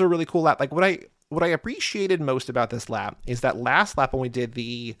think it was a really cool lap. Like what I appreciated most about this lap is that last lap when we did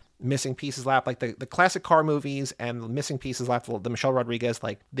the missing pieces lap, like the classic car movies and the missing pieces lap, the Michelle Rodriguez,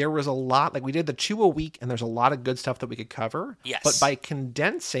 like there was a lot, like we did the 2 a week and there's a lot of good stuff that we could cover. Yes. But by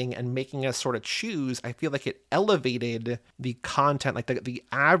condensing and making us sort of choose, I feel like it elevated the content, like the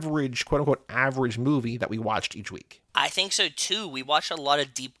average, quote unquote, average movie that we watched each week. I think so too. We watched a lot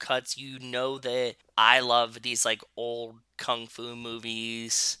of deep cuts. You know that I love these like old kung fu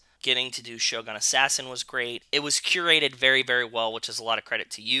movies. Getting to do Shogun Assassin was great. It was curated very, very well, which is a lot of credit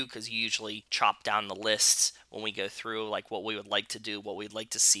to you because you usually chop down the lists when we go through like what we would like to do, what we'd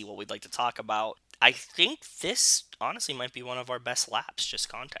like to see, what we'd like to talk about. I think this honestly might be one of our best laps, just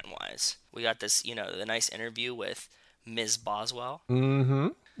content-wise. We got this, the nice interview with Ms. Boswell. Mm-hmm.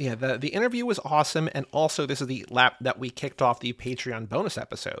 Yeah, the interview was awesome, and also this is the lap that we kicked off the Patreon bonus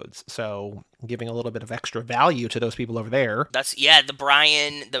episodes, so giving a little bit of extra value to those people over there. That's, the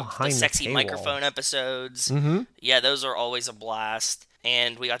Brian, the sexy paywall. Microphone episodes. Mm-hmm. Yeah, those are always a blast.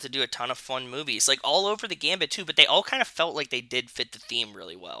 And we got to do a ton of fun movies, like all over the gambit too, but they all kind of felt like they did fit the theme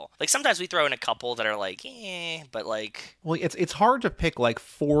really well. Like sometimes we throw in a couple that are like, but like... Well, it's hard to pick like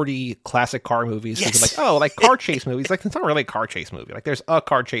 40 classic car movies. Yes. Like, like car chase movies. Like it's not really a car chase movie. Like there's a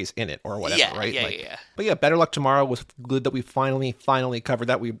car chase in it or whatever, right? Yeah. But yeah, Better Luck Tomorrow was good that we finally covered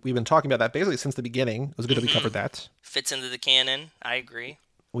that. We've been talking about that basically since the beginning. It was good that we covered that. Fits into the canon. I agree.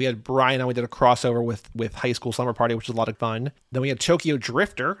 We had Brian and we did a crossover with High School Summer Party, which was a lot of fun. Then we had Tokyo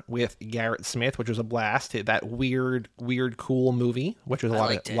Drifter with Garrett Smith, which was a blast. That weird, cool movie, which was a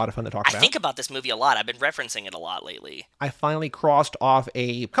lot of fun to talk about. I think about this movie a lot. I've been referencing it a lot lately. I finally crossed off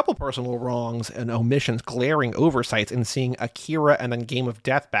a couple personal wrongs and omissions, glaring oversights in seeing Akira and then Game of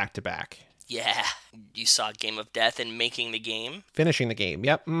Death back to back. Yeah. You saw Game of Death and Making the Game. Finishing the game,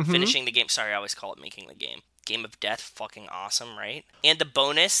 yep. Mm-hmm. Finishing the game. Sorry, I always call it Making the Game. Game of Death, fucking awesome, right? And the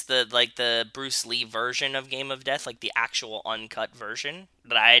bonus, the Bruce Lee version of Game of Death, like the actual uncut version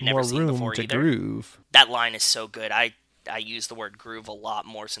that I had never seen before either. Groove. That line is so good. I use the word groove a lot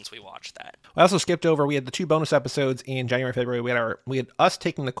more since we watched that. I also skipped over. We had the 2 bonus episodes in January, February. We had us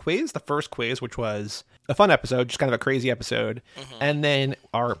taking the quiz, the first quiz, which was a fun episode, just kind of a crazy episode, and then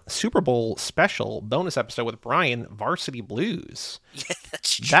our Super Bowl special bonus episode with Brian, Varsity Blues. Yeah,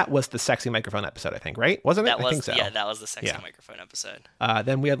 that's true. That was the Sexy Microphone episode, I think, right? Wasn't it? I think so. Yeah, that was the Sexy Microphone episode.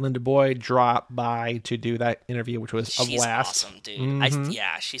 Then we had Linda Boyd drop by to do that interview, which was a blast. She's awesome, dude.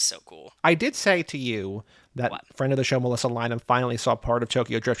 She's so cool. I did say to you that friend of the show, Melissa Lynham, finally saw part of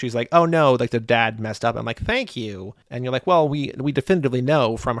Tokyo Drift. She's like, oh no, like the dad messed up. I'm like, thank you. And you're like, well, we definitively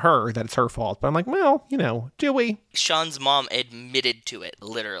know from her that it's her fault. But I'm like, well, do we? Sean's mom admitted to it,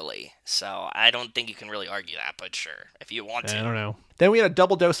 literally. So I don't think you can really argue that, but sure, if you want to. I don't know. Then we had a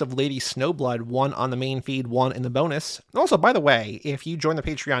double dose of Lady Snowblood, 1 on the main feed, 1 in the bonus. And also, by the way, if you join the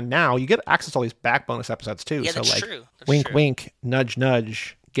Patreon now, you get access to all these back bonus episodes too. Yeah, so that's like, true. Wink, nudge,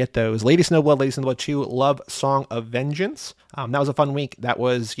 nudge. Get those. Lady Snowblood 2, Love Song of Vengeance. That was a fun week. That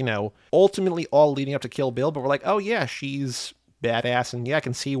was, ultimately all leading up to Kill Bill, but we're like, oh yeah, she's badass, and yeah, I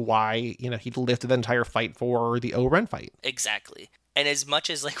can see why, he lifted the entire fight for the O-Ren fight. Exactly. And as much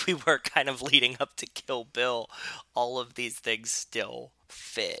as like we were kind of leading up to Kill Bill, all of these things still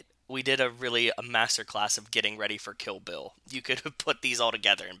fit. We did a masterclass of getting ready for Kill Bill. You could have put these all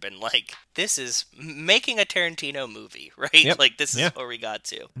together and been like, this is making a Tarantino movie, right? Yep. Like, this is where we got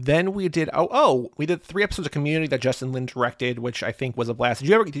to. Then we did, we did 3 episodes of Community that Justin Lin directed, which I think was a blast.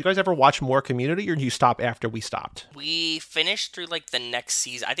 Did you guys ever watch more Community, or did you stop after we stopped? We finished through, like, the next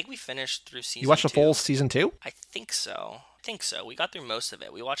season. I think we finished through season 2. You watched the full season 2? I think so. We got through most of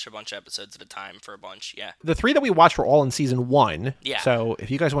it. We watched a bunch of episodes at a time for a bunch, yeah. The 3 that we watched were all in season 1. Yeah. So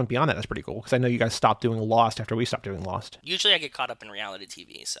if you guys went beyond that, that's pretty cool, because I know you guys stopped doing Lost after we stopped doing Lost. Usually I get caught up in reality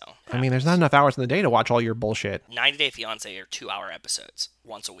TV, so... I mean, there's not enough hours in the day to watch all your bullshit. 90 Day Fiancé are 2-hour episodes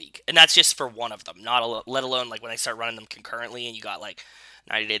once a week. And that's just for one of them, let alone like when I start running them concurrently and you got like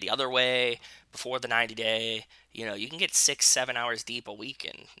 90 Day the other way, before the 90 Day... you can get 6-7 hours deep a week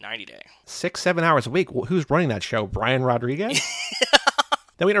in 90 Day. 6-7 hours a week? Well, who's running that show? Brian Rodriguez?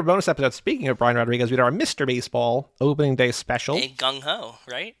 Then we had our bonus episode. Speaking of Brian Rodriguez, we had our Mr. Baseball opening day special. And Gung Ho,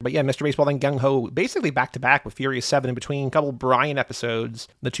 right? But yeah, Mr. Baseball and Gung Ho basically back to back with Furious 7 in between. A couple Brian episodes,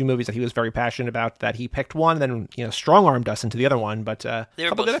 the 2 movies that he was very passionate about, that he picked one, then strong-armed us into the other one. But they were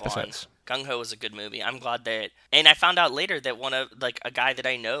couple both good episodes. Gung Ho was a good movie. I'm glad that, and I found out later that a guy that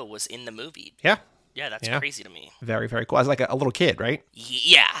I know was in the movie. Yeah. Yeah, that's Yeah. crazy to me. Very, very cool. As like a little kid, right?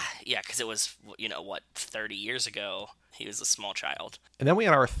 Yeah, because it was, 30 years ago. He was a small child. And then we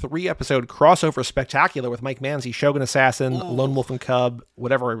had our 3-episode crossover spectacular with Mike Manzi, Shogun Assassin, Lone Wolf and Cub,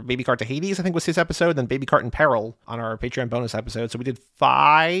 whatever, Baby Cart to Hades, I think was his episode, then Baby Cart in Peril on our Patreon bonus episode. So we did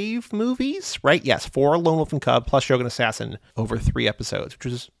 5 movies, right? Yes, 4 Lone Wolf and Cub plus Shogun Assassin over 3 episodes, which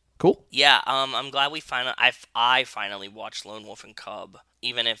was cool. Yeah, I'm glad we I finally watched Lone Wolf and Cub,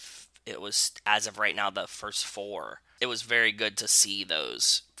 even if it was, as of right now, the first 4. It was very good to see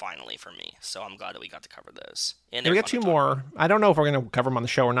those finally for me, so I'm glad that we got to cover those. And We got 2 more. I don't know if we're going to cover them on the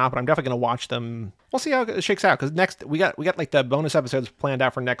show or not, but I'm definitely going to watch them. We'll see how it shakes out, because next we got like the bonus episodes planned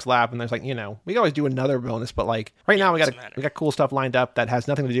out for next lap, and there's like, we can always do another bonus, but like right now we got cool stuff lined up that has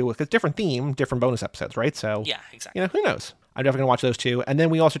nothing to do with, it's different theme, different bonus episodes, right? So yeah, exactly. Who knows? I'm definitely going to watch those 2. And then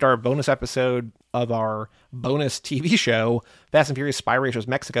we also did our bonus episode of our bonus TV show, Fast and Furious Spy Racers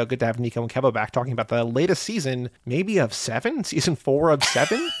Mexico. Good to have Nico and Kevo back talking about the latest season, maybe of 7, season 4 of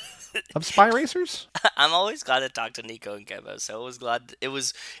 7 of Spy Racers. I'm always glad to talk to Nico and Kevo, so it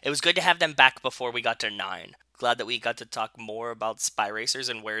was good to have them back before we got to 9. Glad that we got to talk more about Spy Racers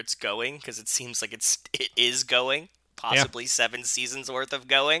and where it's going, because it seems like it is going. Possibly 7 seasons worth of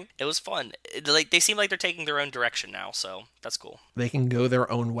going. It was fun. They seem like they're taking their own direction now, so that's cool. They can go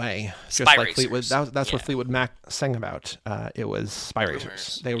their own way. Spy just like Racers. Fleetwood. That's what Yeah. Fleetwood Mac sang about. It was Spy Rumors.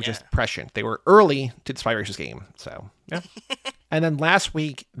 Racers. They were Yeah. just prescient. They were early to the Spy Racers game. So, yeah. And then this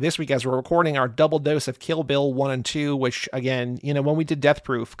week, as we're recording our double dose of Kill Bill 1 and 2, which, again, when we did Death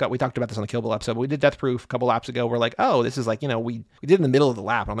Proof, we talked about this on the Kill Bill episode, but we did Death Proof a couple laps ago. We're like, oh, this is like, we did in the middle of the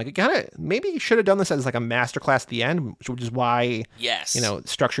lap. I'm like, maybe you should have done this as like a masterclass at the end, which is why, Yes.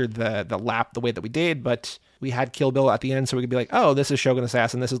 structured the lap the way that we did. But we had Kill Bill at the end, so we could be like, oh, this is Shogun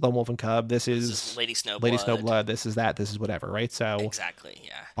Assassin, this is Lone Wolf and Cub, this is Lady Snowblood. Lady Snowblood, this is that, this is whatever, right? So Exactly,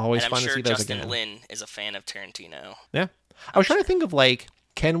 yeah. Always and fun I'm to sure see those Justin again. Lin is a fan of Tarantino. yeah. I was trying to think of like,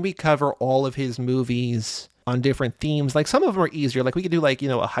 can we cover all of his movies on different themes? Like some of them are easier. Like we could do like, a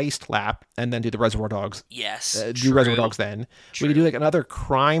heist lap and then do the Reservoir Dogs. Yes. Do Reservoir Dogs then. We could do like another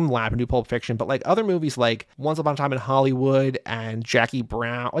crime lap and do Pulp Fiction. But like other movies like Once Upon a Time in Hollywood and Jackie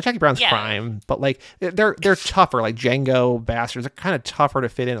Brown. Well, Jackie Brown's crime, but like they're tougher. Like Django, Bastards are kind of tougher to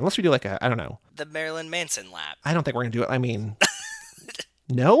fit in. Unless we do like I don't know. The Marilyn Manson lap. I don't think we're going to do it. I mean...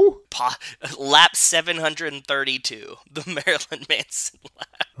 No? Lap 732. The Marilyn Manson lap.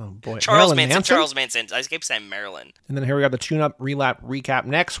 Oh boy. Charles Marilyn Manson. Charles Manson. I keep saying Marilyn. And then here we got the tune-up relap recap.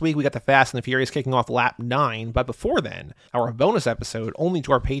 Next week, we got the Fast and the Furious kicking off lap 9. But before then, our bonus episode, only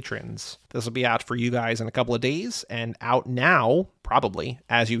to our patrons. This will be out for you guys in a couple of days and out now, probably,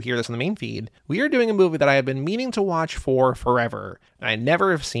 as you hear this on the main feed. We are doing a movie that I have been meaning to watch for forever, and I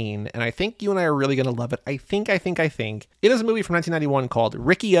never have seen, and I think you and I are really going to love it. I think. It is a movie from 1991 called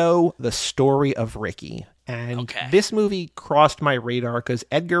Ricki-O, The Story of Ricky. And this movie crossed my radar because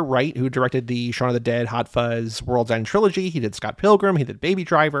Edgar Wright, who directed the Shaun of the Dead, Hot Fuzz, World's End trilogy, he did Scott Pilgrim, he did Baby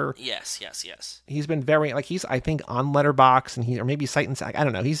Driver. Yes. He's been very, he's, I think, on Letterboxd, or maybe Sight and Sound, I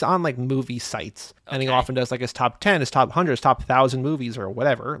don't know. He's on, movie sites. And he often does, his top 10, his top 100, his top 1,000 movies or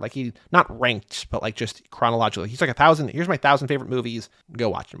whatever. He, not ranked, but, just chronologically. He's like 1,000, here's my 1,000 favorite movies, go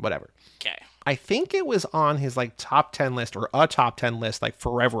watch them, whatever. Okay. I think it was on his top 10 list or a top 10 list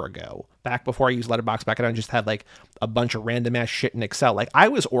forever ago. Back before I used Letterboxd, back when I just had a bunch of random ass shit in Excel. I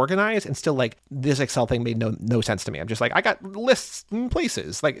was organized and still this Excel thing made no sense to me. I'm just I got lists in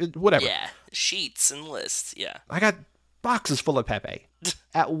places, whatever. Yeah, sheets and lists. Yeah. I got boxes full of Pepe.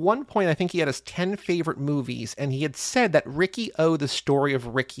 At one point, I think he had his 10 favorite movies, and he had said that Ricki-O, The Story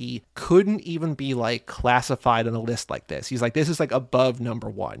of Ricky, couldn't even be classified on a list like this. He's this is above number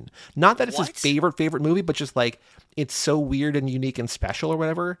 1. Not that it's his favorite movie, but just it's so weird and unique and special or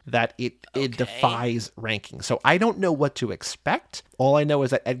whatever that it defies ranking. So I don't know what to expect. All I know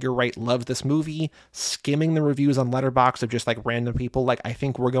is that Edgar Wright loves this movie. Skimming the reviews on Letterboxd of just random people, I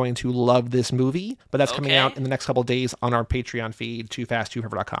think we're going to love this movie. But that's coming out in the next couple of days on our Patreon feed,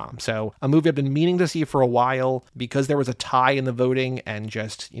 TooFastTooForever.com. So a movie I've been meaning to see for a while because there was a tie in the voting and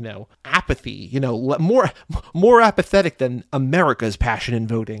just, apathy, more apathetic than America's passion in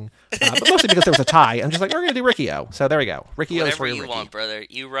voting. But mostly because there was a tie. I'm just we're going to do Ricki-O. So there we go. Ricki-O Whatever for you Ricky. want, brother.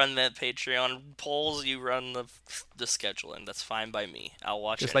 You run the Patreon polls, you run the scheduling. That's fine by me. I'll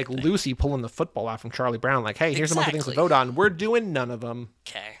watch it. Just Lucy pulling the football out from Charlie Brown. Hey, here's a bunch of things to Exactly. vote on. We're doing none of them.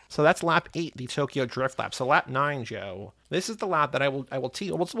 Okay. So that's lap 8, the Tokyo Drift lap. So lap 9, Joe. This is the lap that I will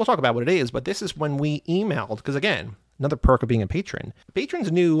we'll talk about what it is, but this is when we emailed, because again, another perk of being a patron.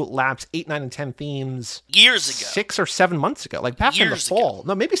 Patrons knew laps 8, 9, and 10 themes years ago, 6 or 7 months ago, like back in the Years fall.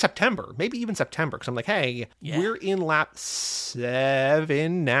 No, maybe September, maybe even September. Because I'm like, hey, we're in lap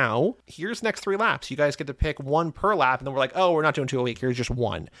 7 now. Here's the next 3 laps. You guys get to pick one per lap, and then we're like, oh, we're not doing 2 a week. Here's just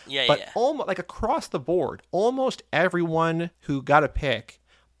one. But almost like across the board, almost everyone who got a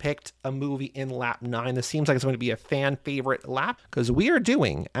picked a movie in lap 9. This seems like it's going to be a fan favorite lap because we are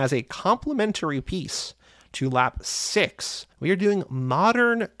doing, as a complimentary piece to lap 6, we are doing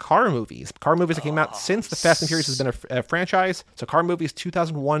modern car movies that came out since the Fast and Furious has been a franchise. So car movies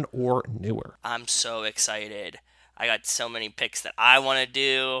 2001 or newer. I'm so excited. I got so many picks that I want to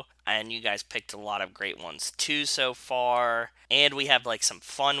do, and you guys picked a lot of great ones too so far. And we have like some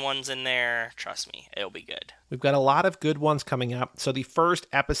fun ones in there. Trust me, it'll be good. We've got a lot of good ones coming up. So the first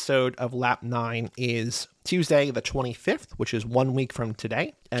episode of lap 9 is Tuesday the 25th, which is 1 week from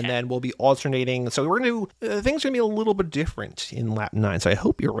today. And then we'll be alternating. So we're going to things are going to be a little bit different in lap 9. So I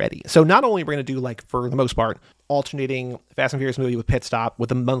hope you're ready. So not only are we going to do, like, for the most part, alternating Fast and Furious movie with Pit Stop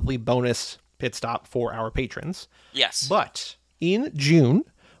with a monthly bonus pit stop for our patrons. Yes. But in June,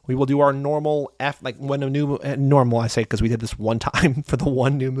 we will do our normal when a new normal, I say, because we did this one time for the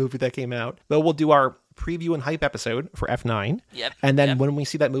one new movie that came out. But we'll do our preview and hype episode for F9. Yep. And then when we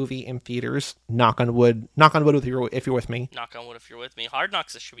see that movie in theaters, knock on wood if you're with me. Knock on wood if you're with me. Hard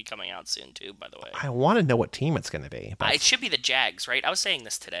Knocks should be coming out soon too, by the way. I want to know what team it's going to be. But It should be the Jags, right? I was saying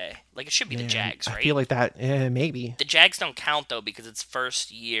this today. Like, it should be the Jags, right? I feel like that, maybe. The Jags don't count, though, because it's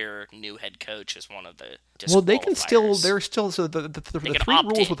first year new head coach is one of the disqualifiers. Well, they can still, so the 3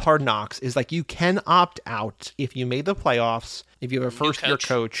 rules with Hard Knocks is, like, you can opt out if you made the playoffs, if you have a first-year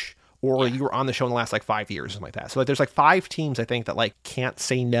coach, or you were on the show in the last, 5 years, something like that. So, there's, 5 teams, I think, that, can't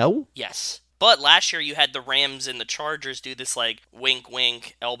say no. Yes. But last year you had the Rams and the Chargers do this, wink,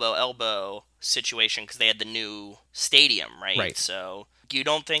 wink, elbow, elbow situation because they had the new stadium, right? Right. So, you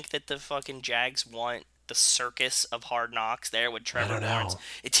don't think that the fucking Jags want the circus of Hard Knocks there with Trevor Lawrence?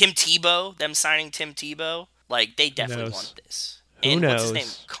 Tim Tebow, them signing Tim Tebow? They definitely want this. Who knows? What's his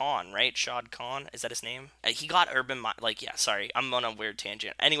name? Khan, right? Shad Khan? Is that his name? He got Urban sorry. I'm on a weird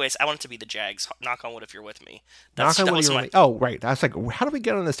tangent. Anyways, I want it to be the Jags. Knock on wood if you're with me. Knock on wood. Oh, right. That's how do we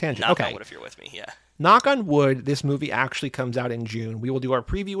get on this tangent? Knock on wood if you're with me, yeah. Knock on wood, this movie actually comes out in June. We will do our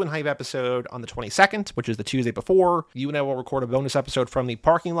preview and hype episode on the 22nd, which is the Tuesday before. You and I will record a bonus episode from the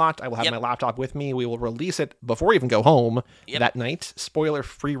parking lot. I will have my laptop with me. We will release it before we even go home that night.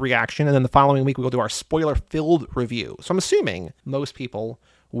 Spoiler-free reaction. And then the following week, we will do our spoiler-filled review. So I'm assuming most people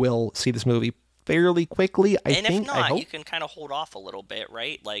will see this movie fairly quickly, I think. And if not, you can kind of hold off a little bit,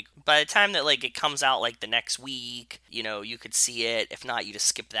 right? By the time that it comes out the next week, you could see it. If not, you just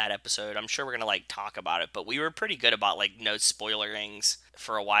skip that episode. I'm sure we're gonna talk about it, but we were pretty good about no spoilerings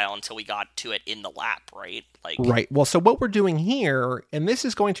for a while until we got to it in the lap, right? Right. Well, so what we're doing here, and this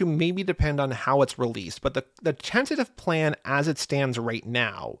is going to maybe depend on how it's released, but the tentative plan as it stands right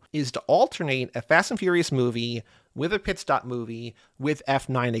now is to alternate a Fast and Furious movie with a pit stop movie with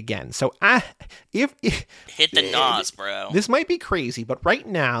F9 again. So if hit the NOS, bro. This might be crazy, but right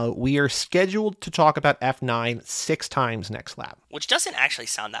now we are scheduled to talk about F9 6 times next lap. Which doesn't actually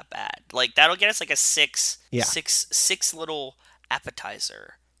sound that bad. That'll get us a six little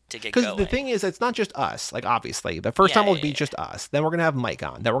appetizer to get going. Because the thing is, it's not just us. Obviously, the first time will be just us. Then we're gonna have Mike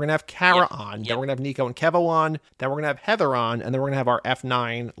on. Then we're gonna have Kara on. Then we're gonna have Nico and Kevo on. Then we're gonna have Heather on, and then we're gonna have our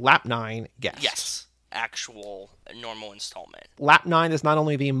F9 lap 9 guest. Yes. Actual normal installment. Lap 9 is not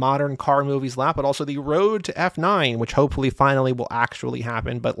only the modern car movies lap, but also the road to F9, which hopefully finally will actually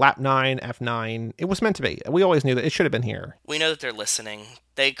happen. But lap 9, F9, it was meant to be. We always knew that it should have been here. We know that they're listening.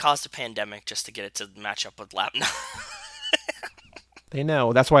 They caused a pandemic just to get it to match up with lap 9. They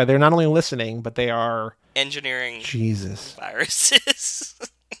know. That's why they're not only listening, but they are engineering viruses.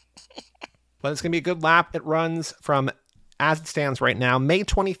 But it's going to be a good lap. It runs from, as it stands right now, May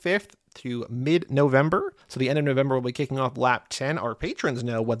 25th to mid-November. So the end of November will be kicking off lap 10. Our patrons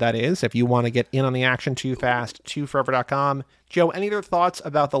know what that is. If you want to get in on the action too fast, twoforever.com. Joe, any other thoughts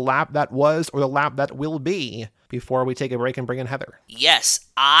about the lap that was or the lap that will be before we take a break and bring in Heather? Yes,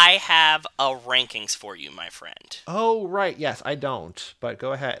 I have a rankings for you, my friend. Oh, right. Yes, I don't, but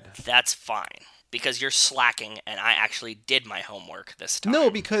go ahead. That's fine. Because you're slacking, and I actually did my homework this time. No,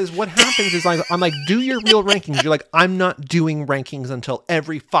 because what happens is I'm like, do your real rankings. You're like, I'm not doing rankings until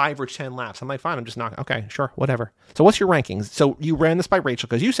every 5 or 10 laps. I'm like, fine, I'm just not. Okay, sure, whatever. So what's your rankings? So you ran this by Rachel,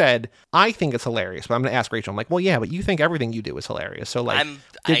 because you said, I think it's hilarious, but I'm going to ask Rachel. I'm like, well, yeah, but you think everything you do is hilarious. So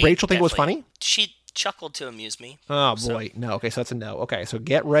did Rachel think it was funny? She chuckled to amuse me. Oh, boy. No, okay, so that's a no. Okay, so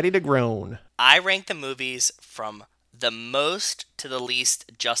get ready to groan. I rank the movies from the most to the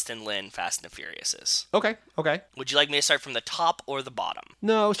least Justin Lin Fast and the Furiouses. Okay. Would you like me to start from the top or the bottom?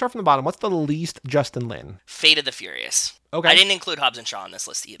 No, start from the bottom. What's the least Justin Lin? Fate of the Furious. Okay. I didn't include Hobbs and Shaw on this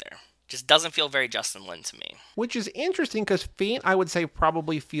list either. Just doesn't feel very Justin Lin to me. Which is interesting because Fate, I would say,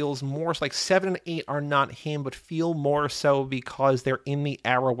 probably feels more like 7 and 8 are not him, but feel more so because they're in the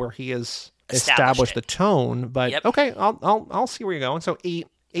era where he has established the tone. But Yep. Okay, I'll see where you're going. So 8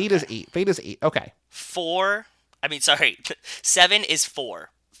 is 8. Fate is 8. Okay. 7 is 4.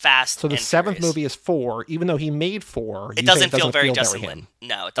 Fast. So the and 7th Furious. movie is 4, even though he made 4. It doesn't feel very Justin him. Lin.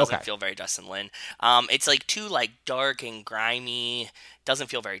 No, it doesn't Okay. feel very Justin Lin. It's like too like dark and grimy. Doesn't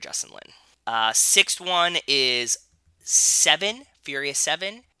feel very Justin Lin. 6th one is 7, Furious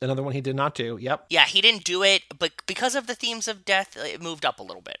 7. Another one he did not do. Yep. Yeah, he didn't do it, but because of the themes of death, it moved up a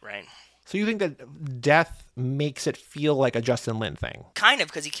little bit, right? So you think that death makes it feel like a Justin Lin thing? Kind of,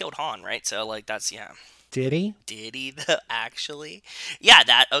 because he killed Han, right? So like that's Did he? Did he though, actually? Yeah,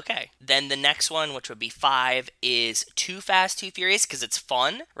 that, okay. Then the next one, which would be 5, is Too Fast, Too Furious, because it's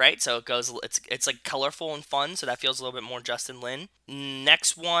fun, right? So it's like colorful and fun, so that feels a little bit more Justin Lin.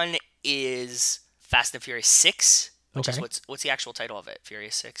 Next one is Fast and Furious 6, which is what's the actual title of it?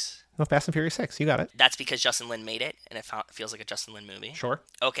 Furious 6? No, Fast and Furious 6. You got it. That's because Justin Lin made it, and it feels like a Justin Lin movie. Sure.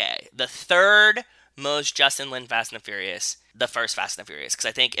 Okay, the third most Justin Lin Fast and the Furious, the first Fast and the Furious, because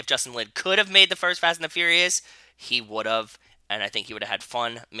I think if Justin Lin could have made the first Fast and the Furious, he would have, and I think he would have had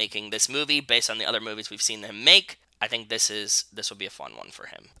fun making this movie based on the other movies we've seen him make. I think this would be a fun one for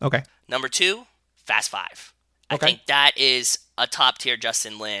him. Okay. Number 2, Fast 5. I Okay. think that is a top tier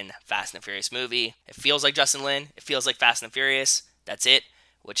Justin Lin Fast and the Furious movie. It feels like Justin Lin. It feels like Fast and the Furious. That's it.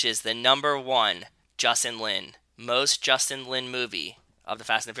 Which is the number 1 Justin Lin, most Justin Lin movie of the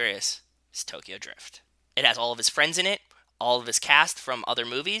Fast and the Furious is Tokyo Drift. It has all of his friends in it, all of his cast from other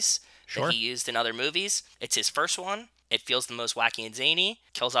movies that he used in other movies. It's his first one. It feels the most wacky and zany.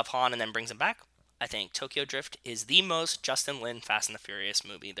 Kills off Han and then brings him back. I think Tokyo Drift is the most Justin Lin Fast and the Furious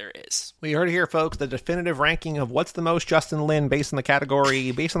movie there is. We heard it here, folks. The definitive ranking of what's the most Justin Lin based on the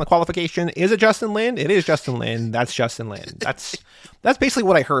category, based on the qualification. Is it Justin Lin? It is Justin Lin. That's Justin Lin. That's basically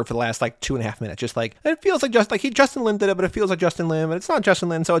what I heard for the last 2.5 minutes. Just like it feels like Justin Lin did it, but it feels like Justin Lin, but it's not Justin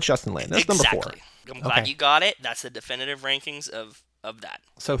Lin, so it's Justin Lin. That's exactly. number 4. I'm glad you got it. That's the definitive rankings of that.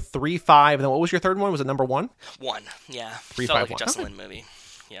 So 3, 5, and then what was your third one? Was it number 1? 1, yeah. 3, Felt 5, like 1. a Justin Okay. Lin movie.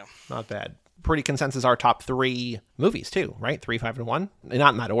 Yeah. Not bad. Pretty consensus our top 3 movies too, right? 3, 5, and 1.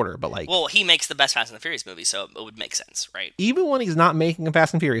 Not in that order, but Well, he makes the best Fast and the Furious movie, so it would make sense, right? even when he's not making a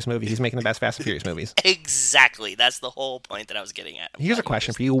Fast and Furious movie, he's making the best Fast and Furious movies. Exactly. That's the whole point that I was getting at. Here's a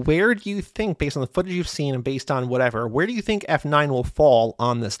question for you. Where do you think, based on the footage you've seen and based on whatever, where do you think F9 will fall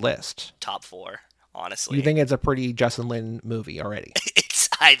on this list? Top 4, honestly. You think it's a pretty Justin Lin movie already?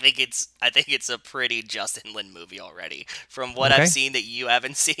 I think it's a pretty Justin Lin movie already. From what Okay. I've seen that you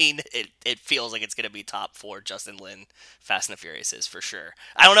haven't seen, it feels like it's going to be top 4 Justin Lin Fast and the Furious is for sure.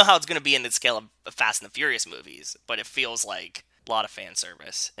 I don't know how it's going to be in the scale of Fast and the Furious movies, but it feels like a lot of fan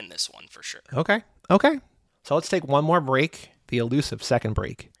service in this one for sure. Okay. So let's take one more break, the elusive second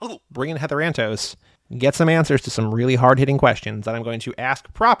break. Ooh. Bring in Heather Antos, get some answers to some really hard-hitting questions that I'm going to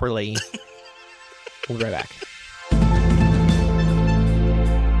ask properly. We'll be right back.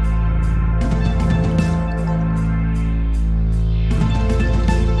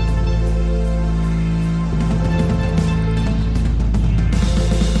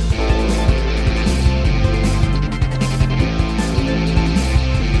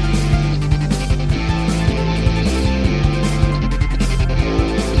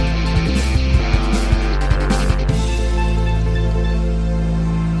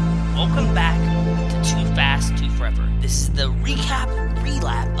 Welcome back to Too Fast, Too Forever. This is the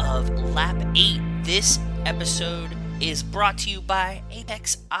relap of Lap 8. This episode is brought to you by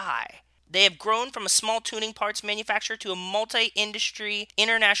Apex Eye. They have grown from a small tuning parts manufacturer to a multi-industry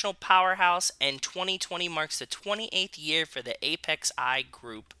international powerhouse, and 2020 marks the 28th year for the Apex Eye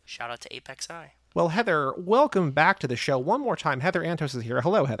Group. Shout out to Apex Eye. Well, Heather, welcome back to the show one more time. Heather Antos is here.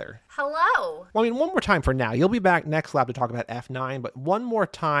 Hello, Heather. Hello. Well, I mean, one more time for now. You'll be back next lap to talk about F9, but one more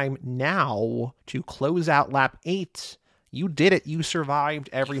time now to close out lap 8. You did it. You survived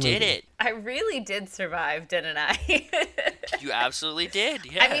every movie. Did it. I really did survive, didn't I? You absolutely did.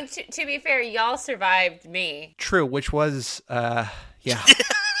 Yeah. I mean, to be fair, y'all survived me. True, which was, yeah,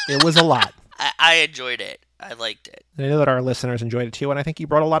 it was a lot. I enjoyed it. I liked it. And I know that our listeners enjoyed it too, and I think you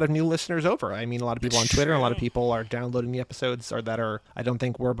brought a lot of new listeners over. I mean, a lot of people on Twitter, and a lot of people are downloading the episodes or that are, I don't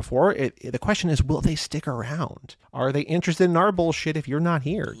think were before. The question is, will they stick around? Are they interested in our bullshit if you're not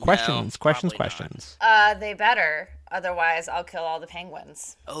here? Questions. probably not. They better. Otherwise, I'll kill all the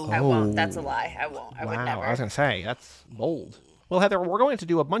penguins. Oh. I won't. That's a lie. I won't. I would Wow, never. I was going to say, that's bold. Well, Heather, we're going to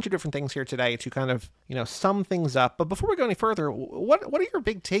do a bunch of different things here today to kind of, sum things up. But before we go any further, what are your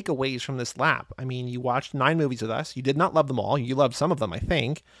big takeaways from this lap? I mean, you watched 9 movies with us. You did not love them all. You loved some of them, I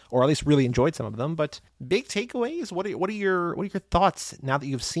think, or at least really enjoyed some of them. But big takeaways? What are your thoughts now that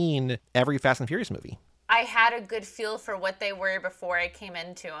you've seen every Fast and Furious movie? I had a good feel for what they were before I came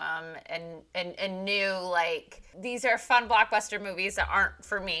into them and knew, like, these are fun blockbuster movies that aren't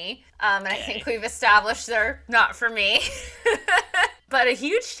for me. And I think we've established they're not for me. But a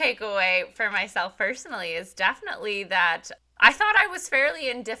huge takeaway for myself personally is definitely that I thought I was fairly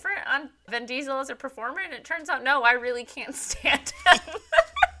indifferent on Vin Diesel as a performer, and it turns out, no, I really can't stand him.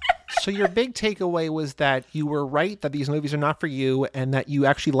 So your big takeaway was that you were right that these movies are not for you and that you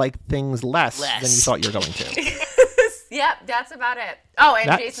actually like things less than you thought you were going to. Yep, that's about it. Oh, and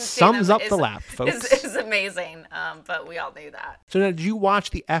that Jason Statham sums up the lap, folks. is amazing, but we all knew that. So now, did you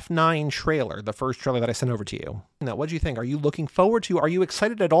watch the F9 trailer, the first trailer that I sent over to you? Now, what do you think? Are you looking forward to, are you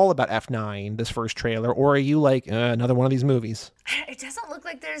excited at all about F9, this first trailer, or are you like, another one of these movies? It doesn't look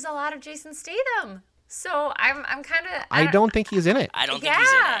like there's a lot of Jason Statham. So I'm kind of... I don't think he's in it. I don't think he's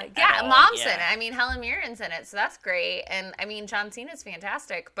in it. Yeah, at all. Mom's in it. I mean, Helen Mirren's in it, so that's great. And I mean, John Cena's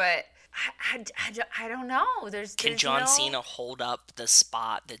fantastic, but I don't know. Can John Cena hold up the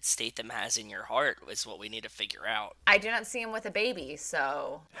spot that Statham has in your heart is what we need to figure out. I do not see him with a baby,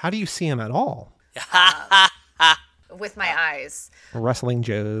 so... How do you see him at all? With my eyes. Wrestling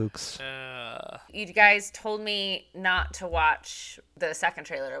jokes. You guys told me not to watch the second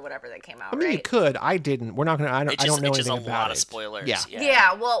trailer or whatever that came out, I mean, right? you could. I didn't. We're not going to... I don't know It's just anything a about lot it. of spoilers. Yeah.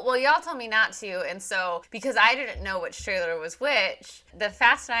 Yeah, well, y'all told me not to, and so because I didn't know which trailer was which, the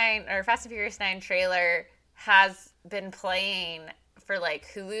Fast and Furious 9 trailer has been playing for like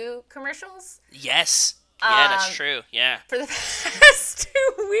Hulu commercials Yes. Yeah, that's true. Yeah. for the past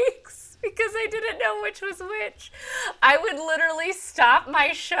 2 weeks because I didn't know which was which. I would literally stop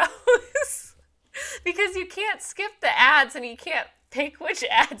my shows because you can't skip the ads and you can't pick which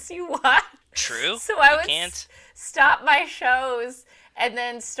ads you want. True. So I You would can't. stop my shows and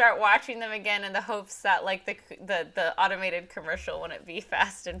then start watching them again in the hopes that like the automated commercial wouldn't be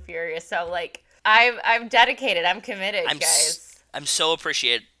Fast and Furious. So like I'm dedicated. I'm committed, guys. I'm so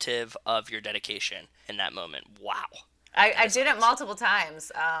appreciative of your dedication in that moment. Wow. I did it multiple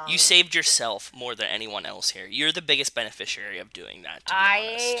times. You saved yourself more than anyone else here. You're the biggest beneficiary of doing that, to be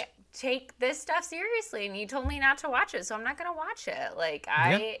honest. I take this stuff seriously, and you told me not to watch it, so I'm not going to watch it. Like,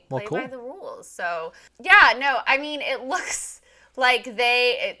 I play by the rules. So, yeah, no, I mean, it looks like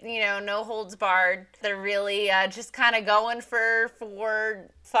no holds barred. They're really just kind of going for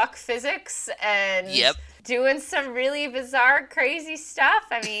fuck physics and doing some really bizarre, crazy stuff.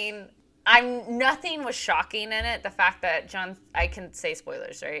 I mean... nothing was shocking in it. The fact that I can say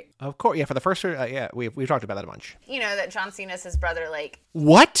spoilers, right? Of course, yeah. For the first, we've talked about that a bunch. You know that John Cena's his brother, like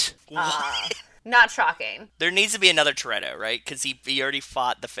What? not shocking. There needs to be another Toretto, right? Because he already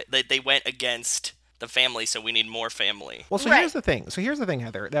fought they went against the family, so we need more family. Well, so here's the thing,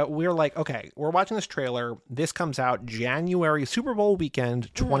 Heather, that we're like, okay, we're watching this trailer. This comes out January, Super Bowl weekend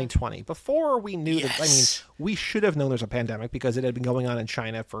 2020. Before we knew that, I mean, we should have known there's a pandemic because it had been going on in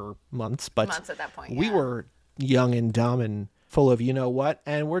China for months. But months at that point, we were young and dumb and full of you know what,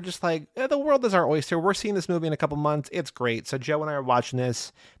 and we're just like, the world is our oyster. We're seeing this movie in a couple months. It's great. So Joe and I are watching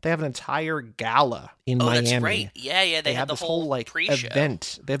this. They have an entire gala in Miami. That's right. Yeah. They had this the whole like pre-show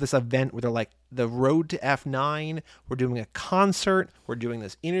event. They have this event where they're like, the road to F9. We're doing a concert. We're doing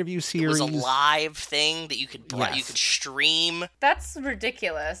this interview series. It was a live thing that you could stream. That's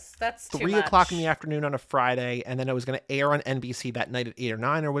ridiculous. That's too 3 much. o'clock in the afternoon on a Friday, and then it was going to air on NBC that night at 8 or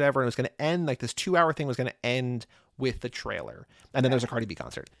 9 or whatever, and it was going to end, like this 2-hour thing was going to end with the trailer. And then there's a Cardi B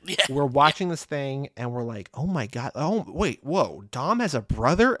concert. Yeah. We're watching this thing, and we're like, oh my God. Oh, wait, whoa. Dom has a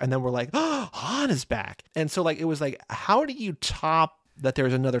brother? And then we're like, oh, Han is back. And so, like, it was like, how do you top that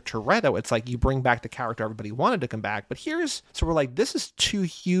there's another Toretto? It's like you bring back the character everybody wanted to come back. But so we're like, this is 2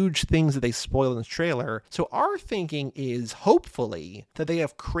 huge things that they spoiled in this trailer. So our thinking is hopefully that they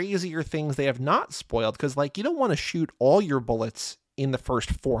have crazier things they have not spoiled. Because, like, you don't want to shoot all your bullets in the first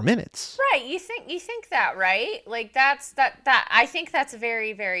 4 minutes. Right. You think that, right? Like that I think that's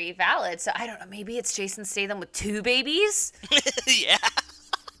very, very valid. So I don't know, maybe it's Jason Statham with 2 babies? Yeah.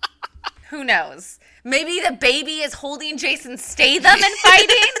 Who knows? Maybe the baby is holding Jason Statham and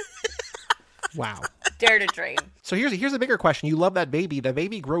fighting? Wow. Dare to dream. So here's a bigger question. You love that baby. The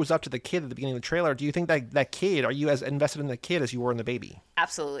baby grows up to the kid at the beginning of the trailer. Do you think that kid, are you as invested in the kid as you were in the baby?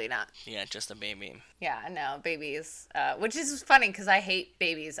 Absolutely not. Yeah, just a baby. Yeah, no, babies, which is funny because I hate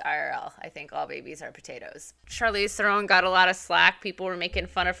babies IRL. I think all babies are potatoes. Charlize Theron got a lot of slack. People were making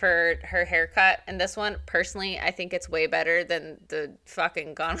fun of her haircut. And this one, personally, I think it's way better than the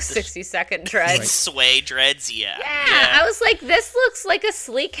fucking Gone with 60 Second dreads. Sway dreads, yeah. I was like, this looks like a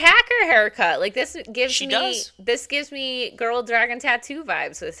sleek hacker haircut. Like, this gives me Girl Dragon Tattoo vibes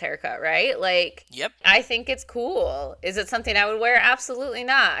with this haircut, right? Like, yep. I think it's cool. Is it something I would wear? Absolutely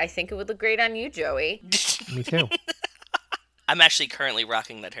not. I think it would look great on you, Joey. Me too. I'm actually currently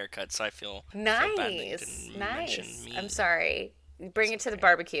rocking that haircut, so I feel nice. I'm sorry. Bring it to the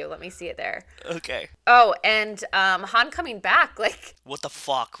barbecue. Let me see it there. Okay. Oh, and Han coming back, like... What the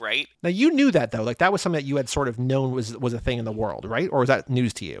fuck, right? Now, you knew that, though. Like, that was something that you had sort of known was a thing in the world, right? Or was that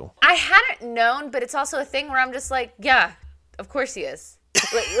news to you? I hadn't known, but it's also a thing where I'm just like, yeah, of course he is.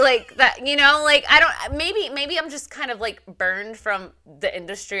 like that, you know, like, I don't, maybe I'm just kind of like burned from the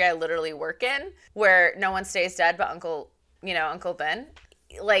industry I literally work in, where no one stays dead but Uncle Ben.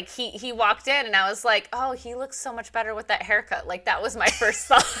 Like, he walked in and I was like, oh, he looks so much better with that haircut. Like, that was my first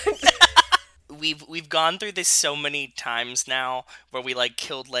thought. We've gone through this so many times now, where we like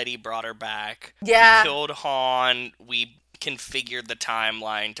killed Letty, brought her back. Yeah. We killed Han. We configured the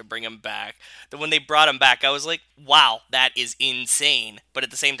timeline to bring him back. Then when they brought him back, I was like, wow, that is insane. But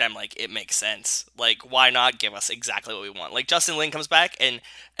at the same time, like, it makes sense. Like, why not give us exactly what we want? Like, Justin Lin comes back, and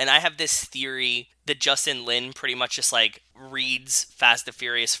I have this theory that Justin Lin pretty much just like reads Fast and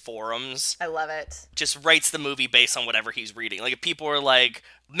Furious forums. I love it. Just writes the movie based on whatever he's reading. Like, if people are like,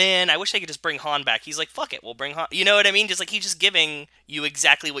 man, I wish I could just bring Han back, he's like, fuck it, we'll bring Han. You know what I mean? Just like, he's just giving you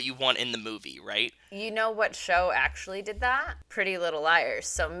exactly what you want in the movie, right? You know what show actually did that? Pretty Little Liars.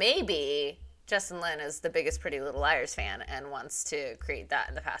 So maybe Justin Lin is the biggest Pretty Little Liars fan and wants to create that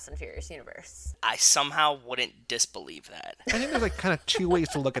in the Fast and Furious universe. I somehow wouldn't disbelieve that. I think there's like kind of two ways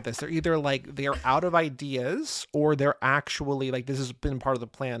to look at this. They're either like they're out of ideas, or they're actually like this has been part of the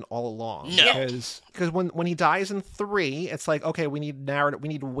plan all along. No. Because when he dies in 3, it's like, okay, we need narrative, we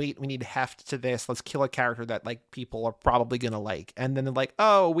need weight, we need heft to this. Let's kill a character that like people are probably gonna like. And then they're like,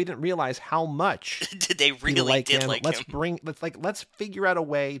 oh, we didn't realize how much they really did like him. Let's figure out a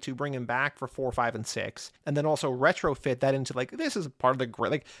way to bring him back for 4, 5, and 6, and then also retrofit that into like this is part of the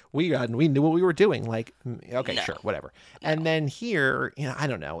like we knew what we were doing. Like, okay, sure, whatever. No. And then here, I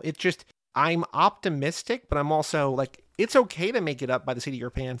don't know. It's just I'm optimistic, but I'm also like it's okay to make it up by the seat of your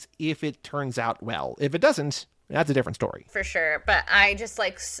pants if it turns out well. If it doesn't, that's a different story. For sure. But I just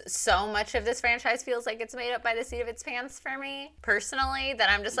like so much of this franchise feels like it's made up by the seat of its pants for me personally that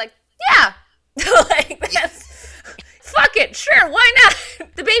I'm just like, yeah, like that's. Fuck it, sure, why not?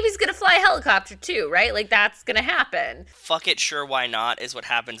 The baby's gonna fly a helicopter too, right? Like, that's gonna happen. Fuck it, sure, why not is what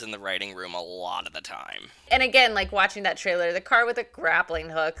happens in the writing room a lot of the time. And again, like, watching that trailer, the car with a grappling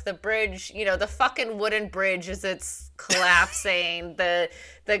hook, the bridge, the fucking wooden bridge as it's collapsing, the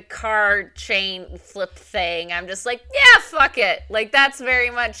car chain flip thing, I'm just like, yeah, fuck it. Like, that's very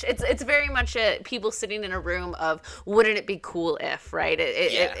much, it's very much people sitting in a room of, wouldn't it be cool if, right?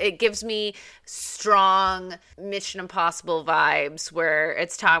 It gives me strong Mission Impossible vibes where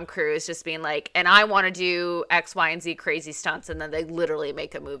it's Tom Cruise just being like, and I want to do X, Y, and Z crazy stunts, and then they literally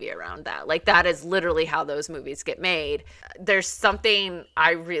make a movie around that. Like, that is literally how those movies get made. There's something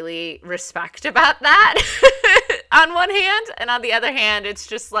I really respect about that on one hand, and on the other hand, it's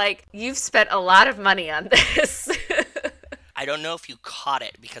just like, you've spent a lot of money on this. I don't know if you caught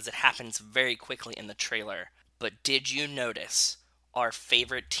it because it happens very quickly in the trailer, but did you notice our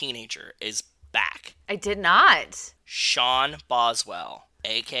favorite teenager is back? I did not. Sean Boswell,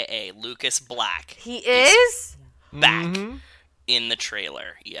 aka Lucas Black. He is back in the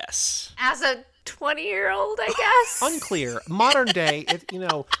trailer, yes. As a 20-year-old, I guess? Unclear. Modern day,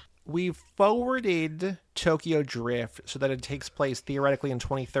 we've forwarded Tokyo Drift so that it takes place theoretically in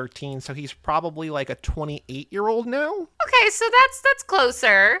 2013, so he's probably like a 28-year-old now. Okay, so that's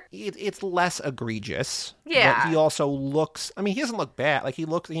closer. It's less egregious. Yeah. But he also looks, he doesn't look bad. Like, he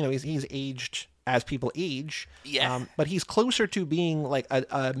looks, he's aged as people age. Yeah. But he's closer to being like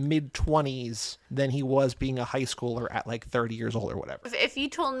a mid-20s than he was being a high schooler at like 30 years old or whatever. If you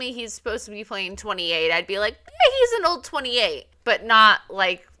told me he's supposed to be playing 28, I'd be like, yeah, he's an old 28, but not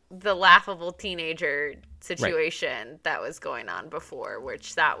like the laughable teenager situation that was going on before,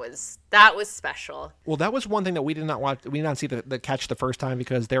 which that was special. Well, that was one thing that we did not watch. We did not see the catch the first time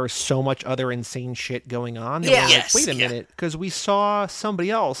because there was so much other insane shit going on. Yeah. Like, wait a minute, because we saw somebody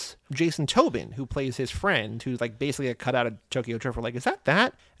else, Jason Tobin, who plays his friend, who's like basically a cutout of Tokyo Drift. We're like, is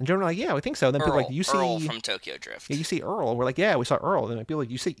that? And Joan were like, yeah, we think so. And then people were like, you see Earl from Tokyo Drift. Yeah, you see Earl. We're like, yeah, we saw Earl. And then people are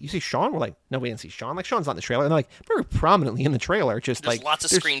like, you see Sean? We're like, no, we didn't see Sean. Like, Sean's not in the trailer. And they're like, very prominently in the trailer. Just There's like lots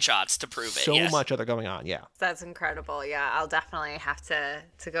of screenshots to prove it. So much other going on. Yeah, that's incredible. Yeah, I'll definitely have to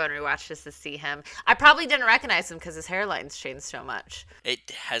go and rewatch this to see him. I probably didn't recognize him because his hairline's changed so much.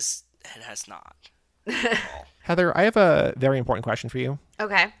 It has not. Heather, I have a very important question for you.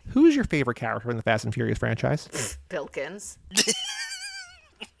 Okay. Who is your favorite character in the Fast and Furious franchise? Bilkins.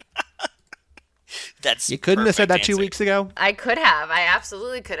 That's you couldn't have said that answer. 2 weeks ago? I could have. I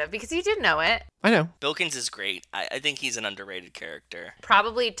absolutely could have, because you did know it. I know. Bilkins is great. I think he's an underrated character.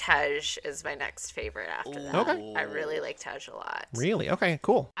 Probably Tej is my next favorite after that. Okay. I really like Tej a lot. Really? Okay,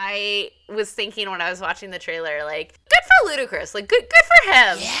 cool. I was thinking when I was watching the trailer, like, good for Ludacris. Like, good for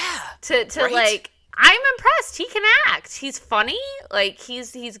him. Yeah. To right? like, I'm impressed. He can act. He's funny. Like,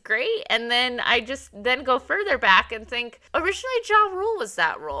 he's great. And then I just then go further back and think, originally Ja Rule was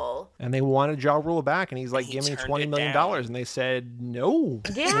that role. And they wanted Ja Rule back, and he's like, give me $20 million. And they said, no.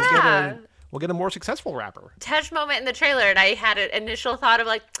 Yeah. We'll get a more successful rapper. Tej moment in the trailer, and I had an initial thought of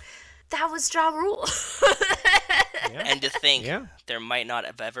like, that was Ja Rule. Yeah. And to think, there might not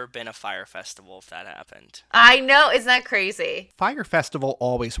have ever been a Fire Festival if that happened. I know, isn't that crazy? Fire Festival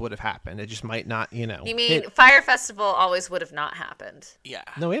always would have happened. It just might not, You mean Fire Festival always would have not happened? Yeah.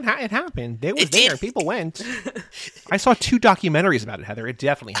 No, it happened. It was It there. did. People went. I saw 2 documentaries about it, Heather. It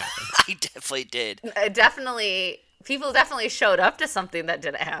definitely happened. I definitely did. People definitely showed up to something that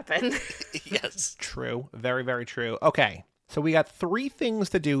didn't happen. Yes. True. Very, very true. Okay. So we got 3 things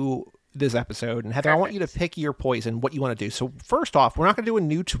to do this episode. And Heather, I want you to pick your poison, what you want to do. So first off, we're not going to do a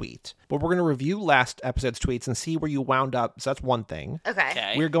new tweet, but we're going to review last episode's tweets and see where you wound up. So that's one thing.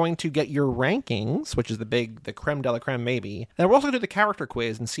 Okay. We're going to get your rankings, which is the creme de la creme maybe. And we're also going to do the character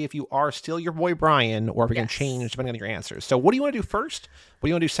quiz and see if you are still your boy Brian or if we can change depending on your answers. So what do you want to do first? What do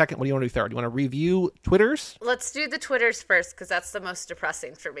you want to do second? What do you want to do third? Do you want to review Twitters? Let's do the Twitters first, because that's the most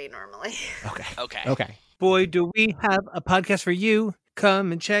depressing for me normally. Okay. Boy, do we have a podcast for you.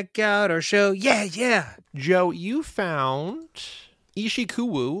 Come and check out our show. Yeah. Joe, you found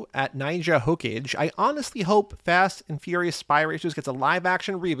Ishikuwu at Naija Hokage. I honestly hope Fast and Furious Spy Racers gets a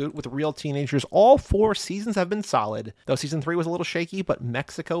live-action reboot with real teenagers. All 4 seasons have been solid, though season 3 was a little shaky, but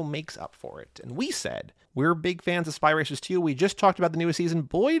Mexico makes up for it. And we said, we're big fans of Spy Racers too. We just talked about the newest season.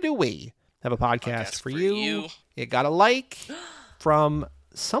 Boy, do we have a podcast for you. It got a like from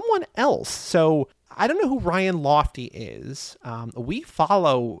someone else. So I don't know who Ryan Lofty is. We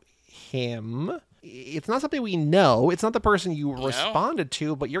follow him. It's not something we know. It's not the person you responded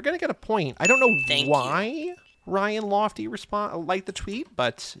to, but you're going to get a point. I don't know why Ryan Lofty liked the tweet,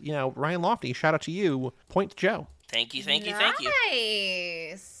 but, Ryan Lofty, shout out to you. Point to Joe. Thank you.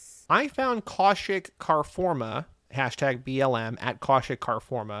 Nice. I found Kaushik Karforma, hashtag BLM, at Kaushik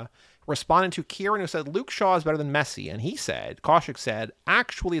Karforma, responding to Kieran, who said Luke Shaw is better than Messi. And Kaushik said,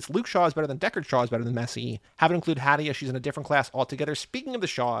 actually, it's Luke Shaw is better than Deckard Shaw is better than Messi. Haven't included Hattie as she's in a different class altogether. Speaking of the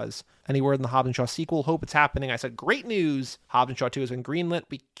Shaws, any word in the Hobbs and Shaw sequel? Hope it's happening. I said, great news. Hobbs and Shaw 2 has been greenlit.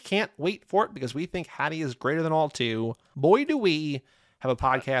 We can't wait for it because we think Hattie is greater than all 2. Boy, do we have a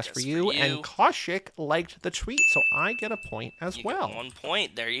podcast for you. And Kaushik liked the tweet, so I get a point as well. Get 1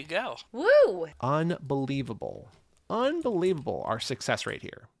 point. There you go. Woo! Unbelievable, our success rate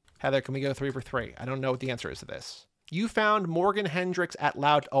here. Heather, can we go 3 for 3? I don't know what the answer is to this. You found Morgan Hendricks at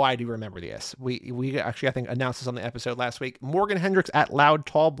Loud. Oh, I do remember this. We actually, I think, announced this on the episode last week. Morgan Hendricks at Loud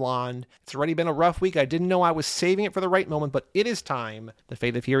Tall Blonde. It's already been a rough week. I didn't know I was saving it for the right moment, but it is time. The Fate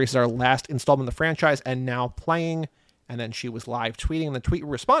of the Furious is our last installment of the franchise and now playing. And then she was live tweeting, and the tweet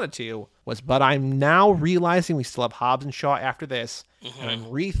we responded to was, but I'm now realizing we still have Hobbs and Shaw after this. Mm-hmm. And I'm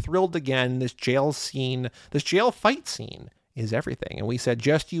re-thrilled again. This jail fight scene is everything. And we said,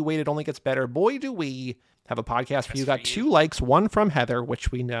 just you wait, it only gets better. Boy, do we have a podcast for you. Got 2 likes, 1 from Heather,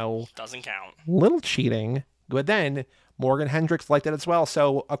 which we know doesn't count. Little cheating. But then Morgan Hendricks liked it as well.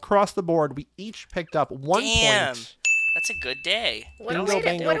 So across the board, we each picked up 1 point. That's a good day. What a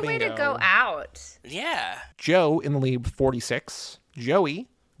way to go out. Yeah. Joe in the lead with 46. Joey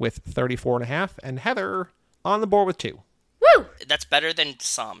with 34.5. And Heather on the board with 2. Woo! That's better than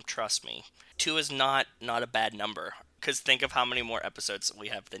some, trust me. 2 is not a bad number. Because think of how many more episodes we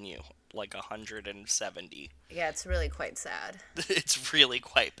have than you. Like 170. Yeah, it's really quite sad. It's really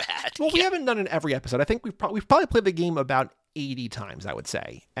quite bad. Well, we haven't done it every episode. I think we've probably played the game about 80 times, I would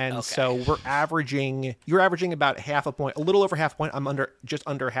say. And so you're averaging about half a point, a little over half a point. I'm just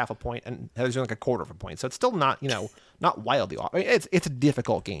under half a point, and Heather's doing like a quarter of a point. So it's still not, not wildly off. I mean, it's a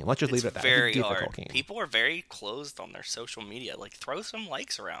difficult game. Let's just leave it at that. Very it's a difficult hard. Game. People are very closed on their social media. Like, throw some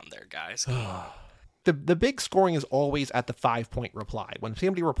likes around there, guys. The big scoring is always at the 5-point reply. When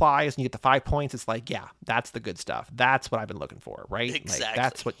somebody replies and you get the 5 points, it's like, yeah, that's the good stuff. That's what I've been looking for, right? Exactly. Like,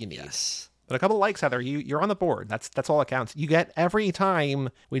 that's what you need. Yes. But a couple of likes, Heather, you're on the board. That's all that counts. You get every time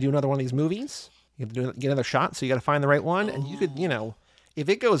we do another one of these movies, you have to get another shot, so you got to find the right one. And you could, if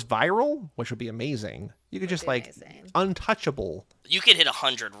it goes viral, which would be amazing, you could just untouchable. You could hit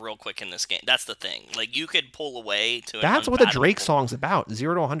 100 real quick in this game. That's the thing. Like, you could pull away to. That's what the Drake song's about.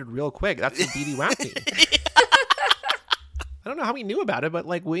 0 to 100 real quick. That's the BD Wap theme. I don't know how he knew about it, but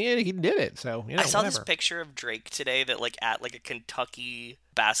he did it. So I saw this picture of Drake today that at a Kentucky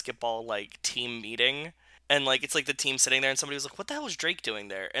basketball team meeting, and it's the team sitting there, and somebody was like, "What the hell is Drake doing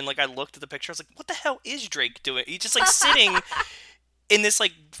there?" And I looked at the picture, I was like, "What the hell is Drake doing?" He's just sitting in this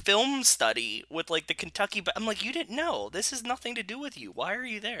film study with the Kentucky. I'm like, you didn't know. This has nothing to do with you. Why are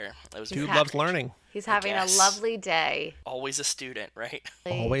you there? It was dude loves learning. He's having a lovely day. Always a student, right?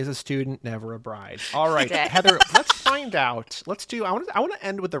 Always a student, never a bride. All right, Heather, let's find out. Let's do. I want to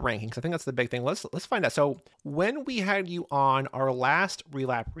end with the rankings. I think that's the big thing. Let's find out. So when we had you on our last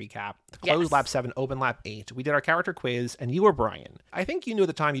relap recap, closed lap 7, open lap 8, we did our character quiz, and you were Brian. I think you knew at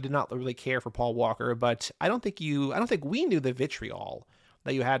the time you did not really care for Paul Walker, but I don't think we knew the vitriol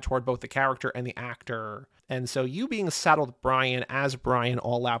that you had toward both the character and the actor. And so you being saddled Brian as Brian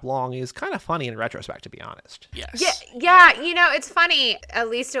all lap long is kind of funny in retrospect, to be honest. Yes. Yeah. It's funny. At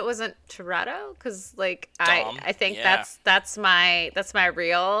least it wasn't Toretto, because I think that's my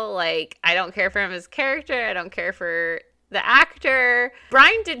real. I don't care for him as character. I don't care for the actor.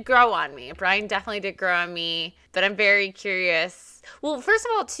 Brian did grow on me. Brian definitely did grow on me. But I'm very curious. Well, first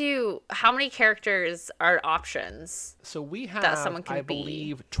of all, too, how many characters are options? So we have, that someone can I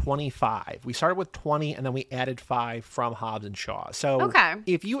believe, 25. We started with 20, and then we added 5 from Hobbs and Shaw. So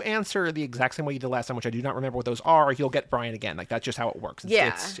if you answer the exact same way you did last time, which I do not remember what those are, you'll get Brian again. That's just how it works.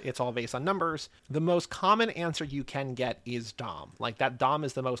 It's all based on numbers. The most common answer you can get is Dom. That Dom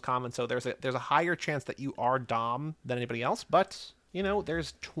is the most common. So there's a higher chance that you are Dom than anybody else, but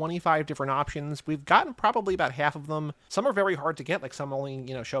there's 25 different options. We've gotten probably about half of them. Some are very hard to get. Some only,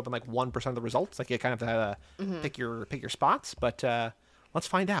 show up in 1% of the results. You kind of have to pick your spots. But let's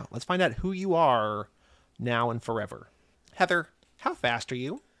find out. Let's find out who you are now and forever. Heather, how fast are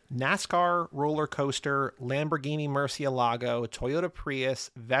you? NASCAR, roller coaster, Lamborghini Murcielago, Toyota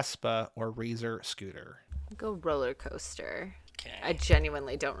Prius, Vespa, or Razor scooter? Go roller coaster. Okay. I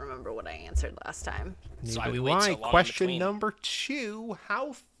genuinely don't remember what I answered last time. That's why we wait so long. Question number 2.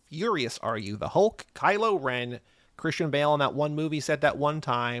 How furious are you? The Hulk, Kylo Ren, Christian Bale in that one movie said that one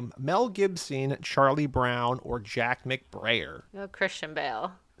time, Mel Gibson, Charlie Brown, or Jack McBrayer? No, Christian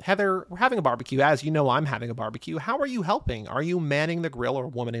Bale. Heather, we're having a barbecue. As you know, I'm having a barbecue. How are you helping? Are you manning the grill or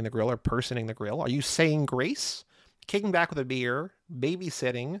womaning the grill or personing the grill? Are you saying grace, kicking back with a beer,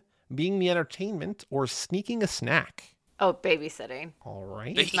 babysitting, being the entertainment, or sneaking a snack? Oh, babysitting. All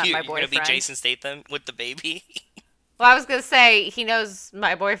right. He's not my boyfriend. You're going to be Jason Statham with the baby? Well, I was going to say, he knows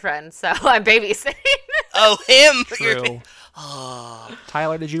my boyfriend, so I'm babysitting. Oh, him! True. Oh,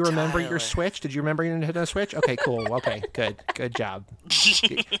 Tyler, did you remember your Switch? Did you remember your Nintendo Switch? Okay, cool. Okay, good job.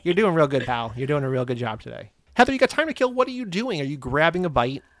 You're doing real good, pal. You're doing a real good job today. Heather, you got time to kill. What are you doing? Are you grabbing a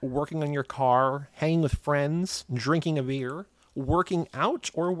bite, working on your car, hanging with friends, drinking a beer, working out,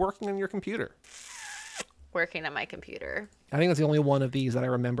 or working on your computer? Working on my computer. I think that's the only one of these that I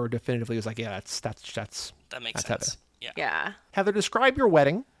remember definitively. Was that makes sense. Heather. Yeah. Heather, describe your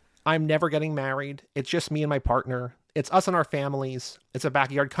wedding. I'm never getting married. It's just me and my partner. It's us and our families. It's a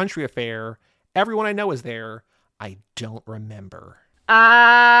backyard country affair. Everyone I know is there. I don't remember.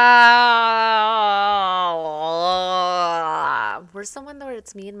 Where's the one where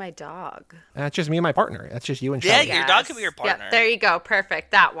it's me and my dog? That's just me and my partner. That's just you and Shelly. Yeah, your dog could be your partner. Yeah, there you go.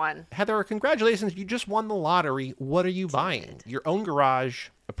 Perfect. That one. Heather, congratulations. You just won the lottery. What are you buying? Your own garage,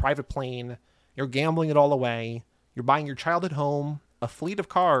 a private plane. You're gambling it all away. You're buying your childhood home, a fleet of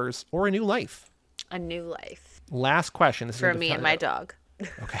cars, or a new life. A new life. Last question. This for me and my dog.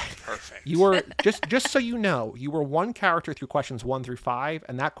 Okay. Perfect. You were just so you know, you were one character through questions 1 through 5,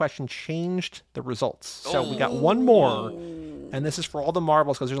 and that question changed the results. So we got one more, and this is for all the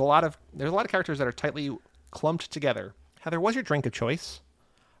marbles because there's a lot of characters that are tightly clumped together. Heather, what's your drink of choice?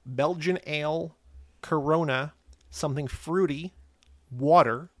 Belgian ale, Corona, something fruity,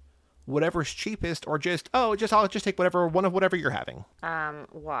 water, whatever's cheapest, or I'll just take whatever you're having.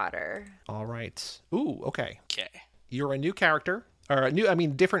 Water. All right. Ooh, okay. Okay. You're a new character, or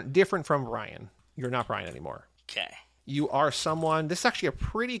different from Brian. You're not Brian anymore. Okay. You are someone, this is actually a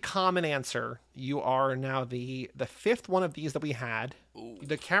pretty common answer. You are now the fifth one of these that we had. Ooh.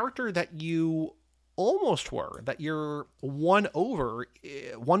 The character that you almost were, that you're one over,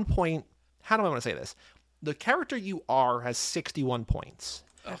 1 point, how do I want to say this? The character you are has 61 points.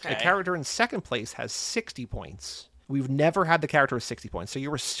 Okay. The character in second place has 60 points. We've never had the character with 60 points. So you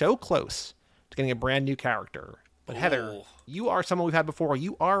were so close to getting a brand new character. But Heather, you are someone we've had before.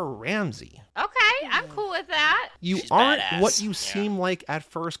 You are Ramsey. Okay, I'm cool with that. You She's aren't badass. what you seem like at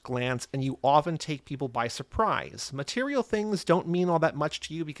first glance, and you often take people by surprise. Material things don't mean all that much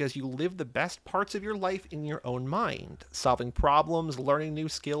to you because you live the best parts of your life in your own mind. Solving problems, learning new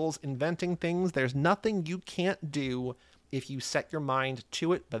skills, inventing things. There's nothing you can't do if you set your mind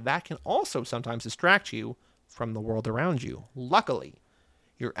to it, but that can also sometimes distract you from the world around you. Luckily,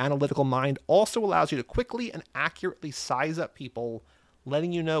 your analytical mind also allows you to quickly and accurately size up people,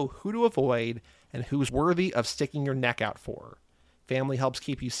 letting you know who to avoid and who's worthy of sticking your neck out for. Family helps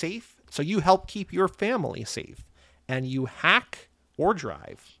keep you safe, so you help keep your family safe. And you hack or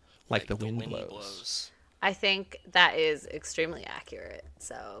drive like the wind blows. I think that is extremely accurate.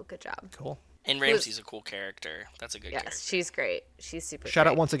 So good job. Cool. And Ramsey's a cool character. That's a good character. Yes, she's great. She's super Shout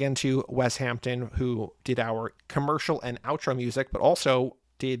great. out once again to Wes Hampton, who did our commercial and outro music, but also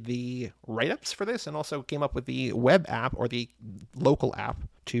did the write-ups for this and also came up with the web app or the local app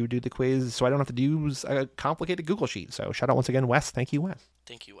to do the quiz so I don't have to use a complicated Google sheet. So shout out once again, Wes. Thank you, Wes.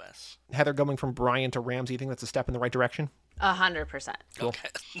 Thank you, Wes. Heather, going from Brian to Ramsey, you think that's a step in the right direction? 100%. Cool. Okay.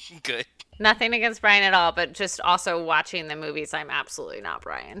 Good. Nothing against Brian at all, but just also watching the movies, I'm absolutely not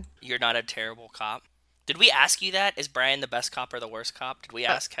Brian. You're not a terrible cop. Did we ask you that? Is Brian the best cop or the worst cop? Did we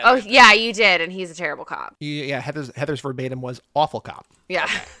ask Heather? Oh, yeah, you did, and he's a terrible cop. Yeah, Heather's verbatim was awful cop. Yeah.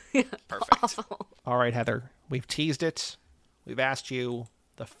 Perfect. Awful. All right, Heather, we've teased it. We've asked you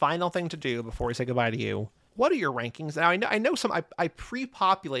the final thing to do before we say goodbye to you. What are your rankings? Now, I know some, I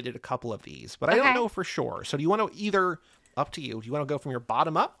pre-populated a couple of these, but I don't know for sure. So do you want to either, up to you, do you want to go from your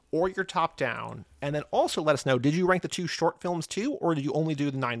bottom up or your top down? And then also let us know, did you rank the 2 short films too, or did you only do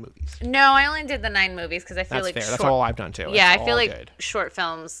the 9 movies? No, I only did the 9 movies because I feel That's like fair. short... That's all I've done too. Yeah, That's I feel all like good. short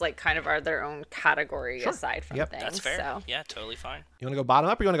films like kind of are their own category aside from things. That's fair. So Yeah, totally fine. You want to go bottom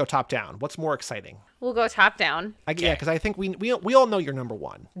up or you want to go top down? What's more exciting? we'll go top down. Yeah, because I think we all know you're number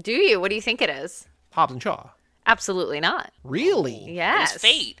 1. Do you? What do you think it is? Hobbs and Shaw. Absolutely not. Really? Yes. It was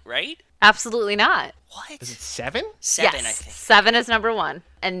Fate, right? Absolutely not. What? Is it 7? 7, yes. I think. 7 is number 1.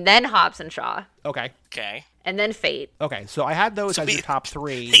 And then Hobbs and Shaw. Okay. Okay. And then Fate. Okay, so I had those as your top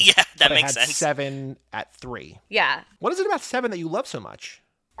 3. Yeah, that but makes I had sense. 7 at 3. Yeah. What is it about 7 that you love so much?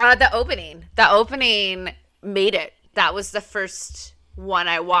 The opening. The opening made it. That was the first one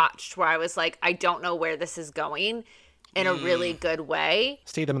I watched where I was like, I don't know where this is going in a really good way.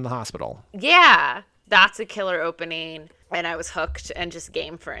 Stay them in the hospital. Yeah. That's a killer opening. And I was hooked and just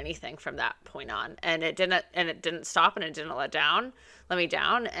game for anything from that point on. And it didn't stop and it didn't let me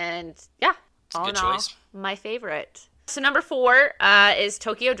down. And yeah, all good in all, choice. my favorite. So number 4 is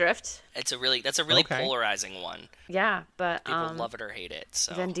Tokyo Drift. That's a really Okay. polarizing one. Yeah, but People love it or hate it.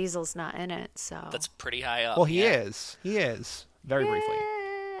 So Vin Diesel's not in it, so that's pretty high up. Well, he yeah. is. He is. Very briefly.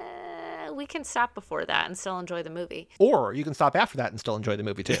 we can stop before that and still enjoy the movie. Or you can stop after that and still enjoy the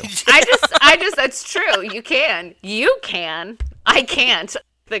movie too. I just, that's true. You can. I can't.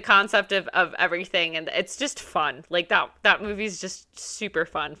 The concept of everything, and it's just fun. Like that movie's just super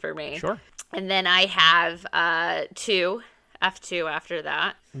fun for me. Sure. And then I have F2 after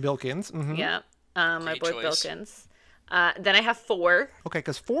that. Bilkins. Mm-hmm. Yeah. My Great boy choice. Bilkins. Then I have 4. Okay,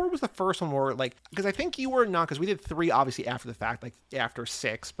 because 4 was the first one where, like, because I think you were not, because we did 3 obviously after the fact, like after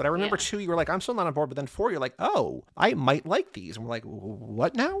 6. But I remember 2, you were like, I'm still not on board. But then 4, you're like, oh, I might like these. And we're like,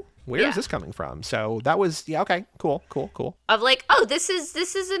 what now? Where is this coming from? So that was, okay, cool. Of like, oh, this is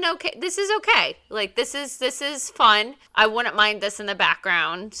okay. Like this is fun. I wouldn't mind this in the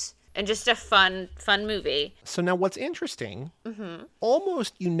background. And just a fun movie. So now what's interesting,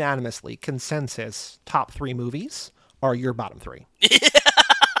 almost unanimously, consensus, top 3 movies are your bottom 3.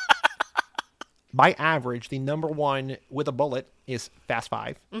 By average, the number 1 with a bullet is Fast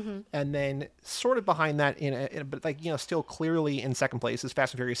 5. And then sort of behind that, but like, still clearly in second place is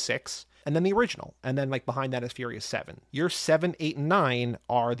Fast and Furious 6. And then the original. And then like behind that is Furious 7. Your 7, 8, and 9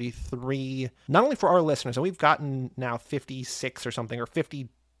 are the 3, not only for our listeners, and we've gotten now 56 or something, or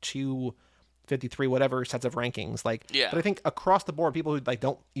 52, 53, whatever sets of rankings. Like, Yeah. But I think across the board, people who like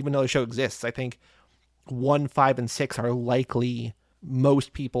don't even know the show exists, I think 1, 5, and 6 are likely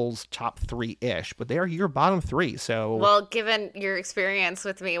most people's top 3-ish, but they are your bottom 3. So, well, given your experience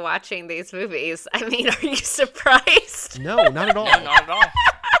with me watching these movies, I mean, are you surprised? No, not at all. No, not at all.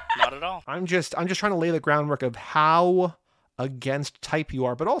 Not at all. I'm just trying to lay the groundwork of how against type you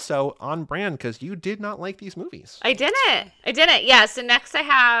are, but also on brand, because you did not like these movies. I didn't. Yeah, so next I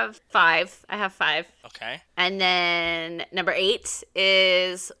have 5. Okay. And then number 8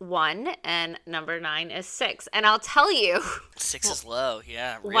 is 1, and number 9 is 6. And I'll tell you 6 is low,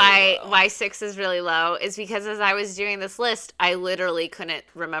 yeah. Really low. Why 6 is really low is because as I was doing this list, I literally couldn't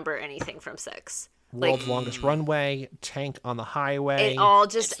remember anything from 6. World's Longest Runway, Tank on the Highway. It all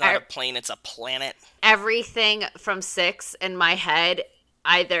just... It's not a plane, it's a planet. Everything from 6 in my head,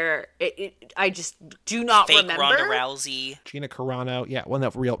 either... I just do not Fake remember. Ronda Rousey. Gina Carano. Yeah, well,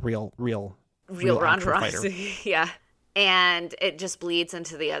 no, real Ronda fighter. Rousey, yeah. And it just bleeds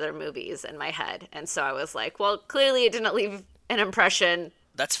into the other movies in my head. And so I was like, well, clearly it didn't leave an impression.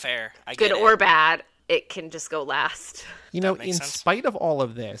 That's fair. Good or bad. It can just go last. You know, in spite of all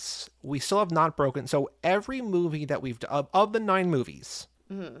of this, we still have not broken. So every movie that we've done, of the 9 movies,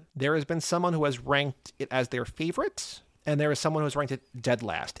 there has been someone who has ranked it as their favorite, and there is someone who has ranked it dead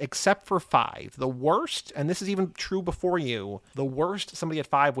last, except for 5. The worst, and this is even true before you, the worst somebody at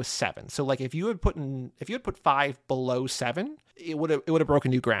 5 was 7. So like if you had put 5 below 7, it would have broken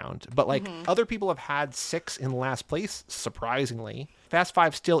new ground. But like other people have had 6 in last place, surprisingly. Fast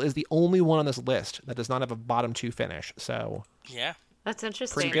 5 still is the only one on this list that does not have a bottom 2 finish. So yeah, that's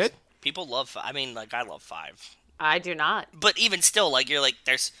interesting. Pretty good. People love. I mean, like I love 5. I do not. But even still, like you're like,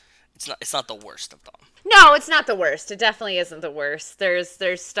 it's not the worst of them. No, it's not the worst. It definitely isn't the worst. There's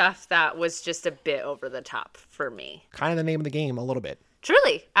stuff that was just a bit over the top for me. Kind of the name of the game a little bit.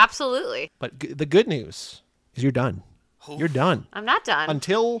 Truly, absolutely. But the good news is you're done. Oof. You're done. I'm not done.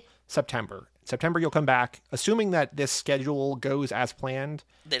 Until September. September, you'll come back, assuming that this schedule goes as planned.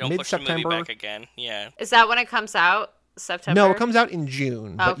 They don't push the movie back again. Yeah. Is that when it comes out? September? No, it comes out in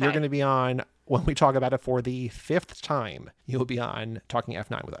June. But Okay. you're going to be on, when we talk about it for the 5th time, you'll be on Talking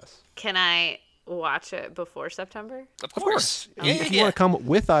F9 with us. Can I watch it before September? Of Of course. course. If you want to come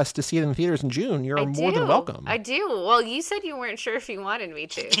with us to see it in theaters in June, you're more than welcome. I do. Well, you said you weren't sure if you wanted me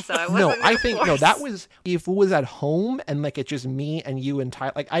to, so I wasn't. No, I gonna think, force. that was, if it was at home and like it's just me and you and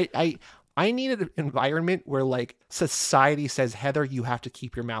Tyler, like I needed an environment where like society says, Heather, you have to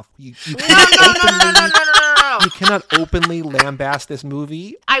keep your mouth. You No. You cannot openly lambast this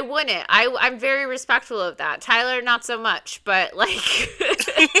movie. I wouldn't. I'm very respectful of that. Tyler, not so much, but like,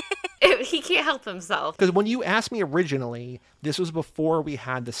 he can't help himself. Because when you asked me originally, this was before we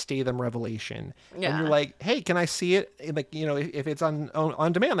had the Statham revelation. Yeah. And you're like, hey, can I see it? Like, you know, if it's on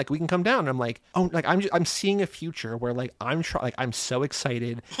demand, like we can come down. And I'm like, oh, like I'm seeing a future where like I'm so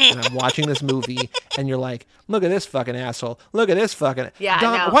excited and I'm watching this movie and you're like, look at this fucking asshole. Look at this fucking Dom.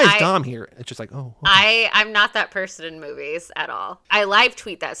 No, why is Dom here? It's just like, oh. Okay. I'm not that person in movies at all. I live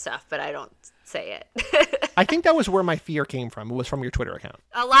tweet that stuff, but I don't say it. I think that was where my fear came from. It was from your Twitter account.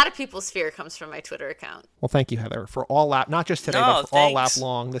 A lot of people's fear comes from my Twitter account. Well, thank you, Heather, for all lap, not just today, but for all lap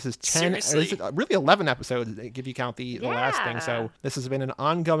long. This is 10, this is really 11 episodes if you count the last thing. So this has been an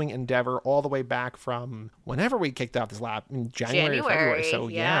ongoing endeavor all the way back from whenever we kicked off this lap in January or February. So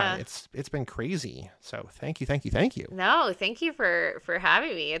yeah, it's been crazy. So thank you. No, thank you for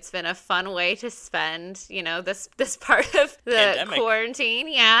having me. It's been a fun way to spend, this part of the Pandemic. Quarantine.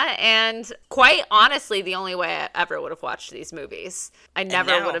 Yeah. And quite honestly, the only way I ever would have watched these movies. I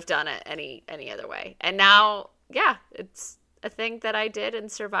never would have done it any other way. And now, yeah, it's a thing that I did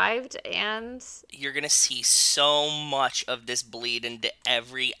and survived, and you're gonna see so much of this bleed into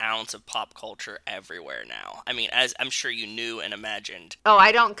every ounce of pop culture everywhere now. I mean, as I'm sure you knew and imagined. Oh,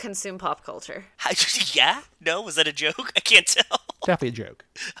 I don't consume pop culture. Yeah? No? Was that a joke? I can't tell. Definitely a joke.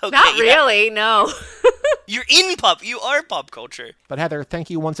 Okay, Not really, no. You are pop culture. But Heather,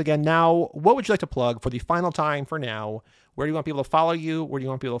 thank you once again. Now, what would you like to plug for the final time for now? Where do you want people to follow you? Where do you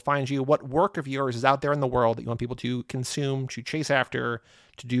want people to find you? What work of yours is out there in the world that you want people to consume, to chase after,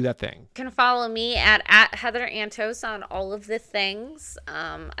 to do that thing? You can follow me at Heather Antos on all of the things.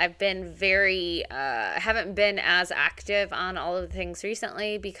 I've been haven't been as active on all of the things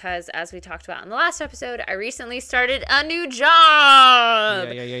recently because, as we talked about in the last episode, I recently started a new job.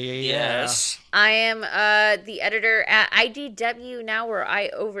 Yeah. Yes. I am the editor at IDW now, where I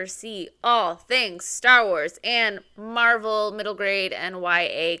oversee all things Star Wars and Marvel middle grade and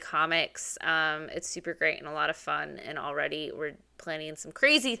YA comics. It's super great and a lot of fun, and already we're planning some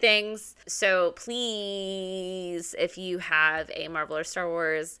crazy things. So please, if you have a Marvel or Star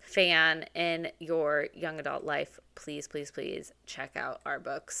Wars fan in your young adult life, please check out our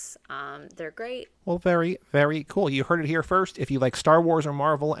books. They're great. Well, very, very cool. You heard it here first. If you like Star Wars or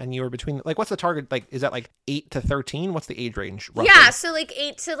Marvel and you're between, like, what's the target? Like, is that like 8 to 13? What's the age range? Roughly? Yeah, so like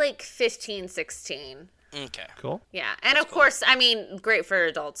 8 to like 15, 16. Okay. Cool. Yeah, and of course, I mean, great for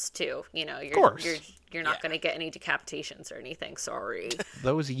adults too. You know, you're not going to get any decapitations or anything. Sorry.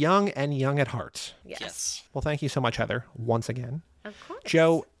 Those young and young at heart. Yes. Well, thank you so much, Heather, once again. Of course.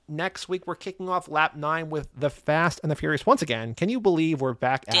 Joe, next week we're kicking off lap 9 with The Fast and the Furious once again. Can you believe we're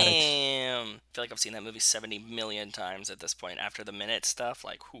back at it? Damn. I feel like I've seen that movie 70 million times at this point after the minute stuff.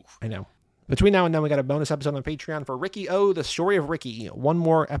 Like, whew. I know. Between now and then, we got a bonus episode on Patreon for Ricky O, the story of Ricky. One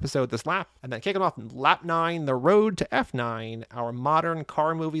more episode this lap. And then kicking off lap 9, the road to F9, our modern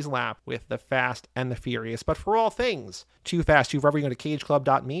car movies lap with The Fast and the Furious. But for all things Too Fast, Too Forever, you go to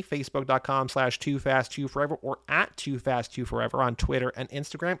cageclub.me, facebook.com/TooFast2Forever, or at TooFast2Forever on Twitter and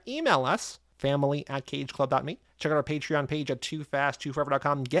Instagram. Email us, family@cageclub.me. Check out our Patreon page at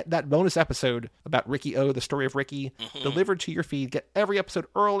TooFast2Forever.com. Get that bonus episode about Ricky O, the story of Ricky, delivered to your feed. Get every episode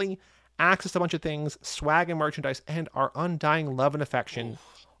early. Access to a bunch of things, swag and merchandise, and our undying love and affection,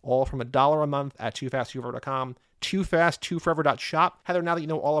 all from $1 a month at TooFast2Forever.com, TooFast2Forever.shop. Heather, now that you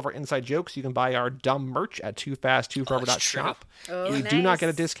know all of our inside jokes, you can buy our dumb merch at TooFast2Forever.shop. You do not get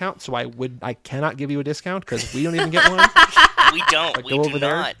a discount, so I cannot give you a discount because we don't even get one. We don't. We do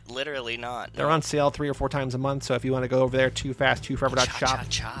not. Literally not. They're on sale 3 or 4 times a month, so if you want to go over there,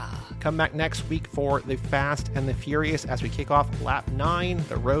 TooFast2Forever.shop. Come back next week for The Fast and the Furious as we kick off lap 9,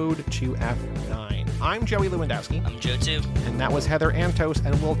 the road to F9. I'm Joey Lewandowski. I'm Joe too. And that was Heather Antos,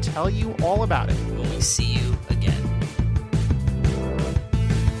 and we'll tell you all about it when we see you again.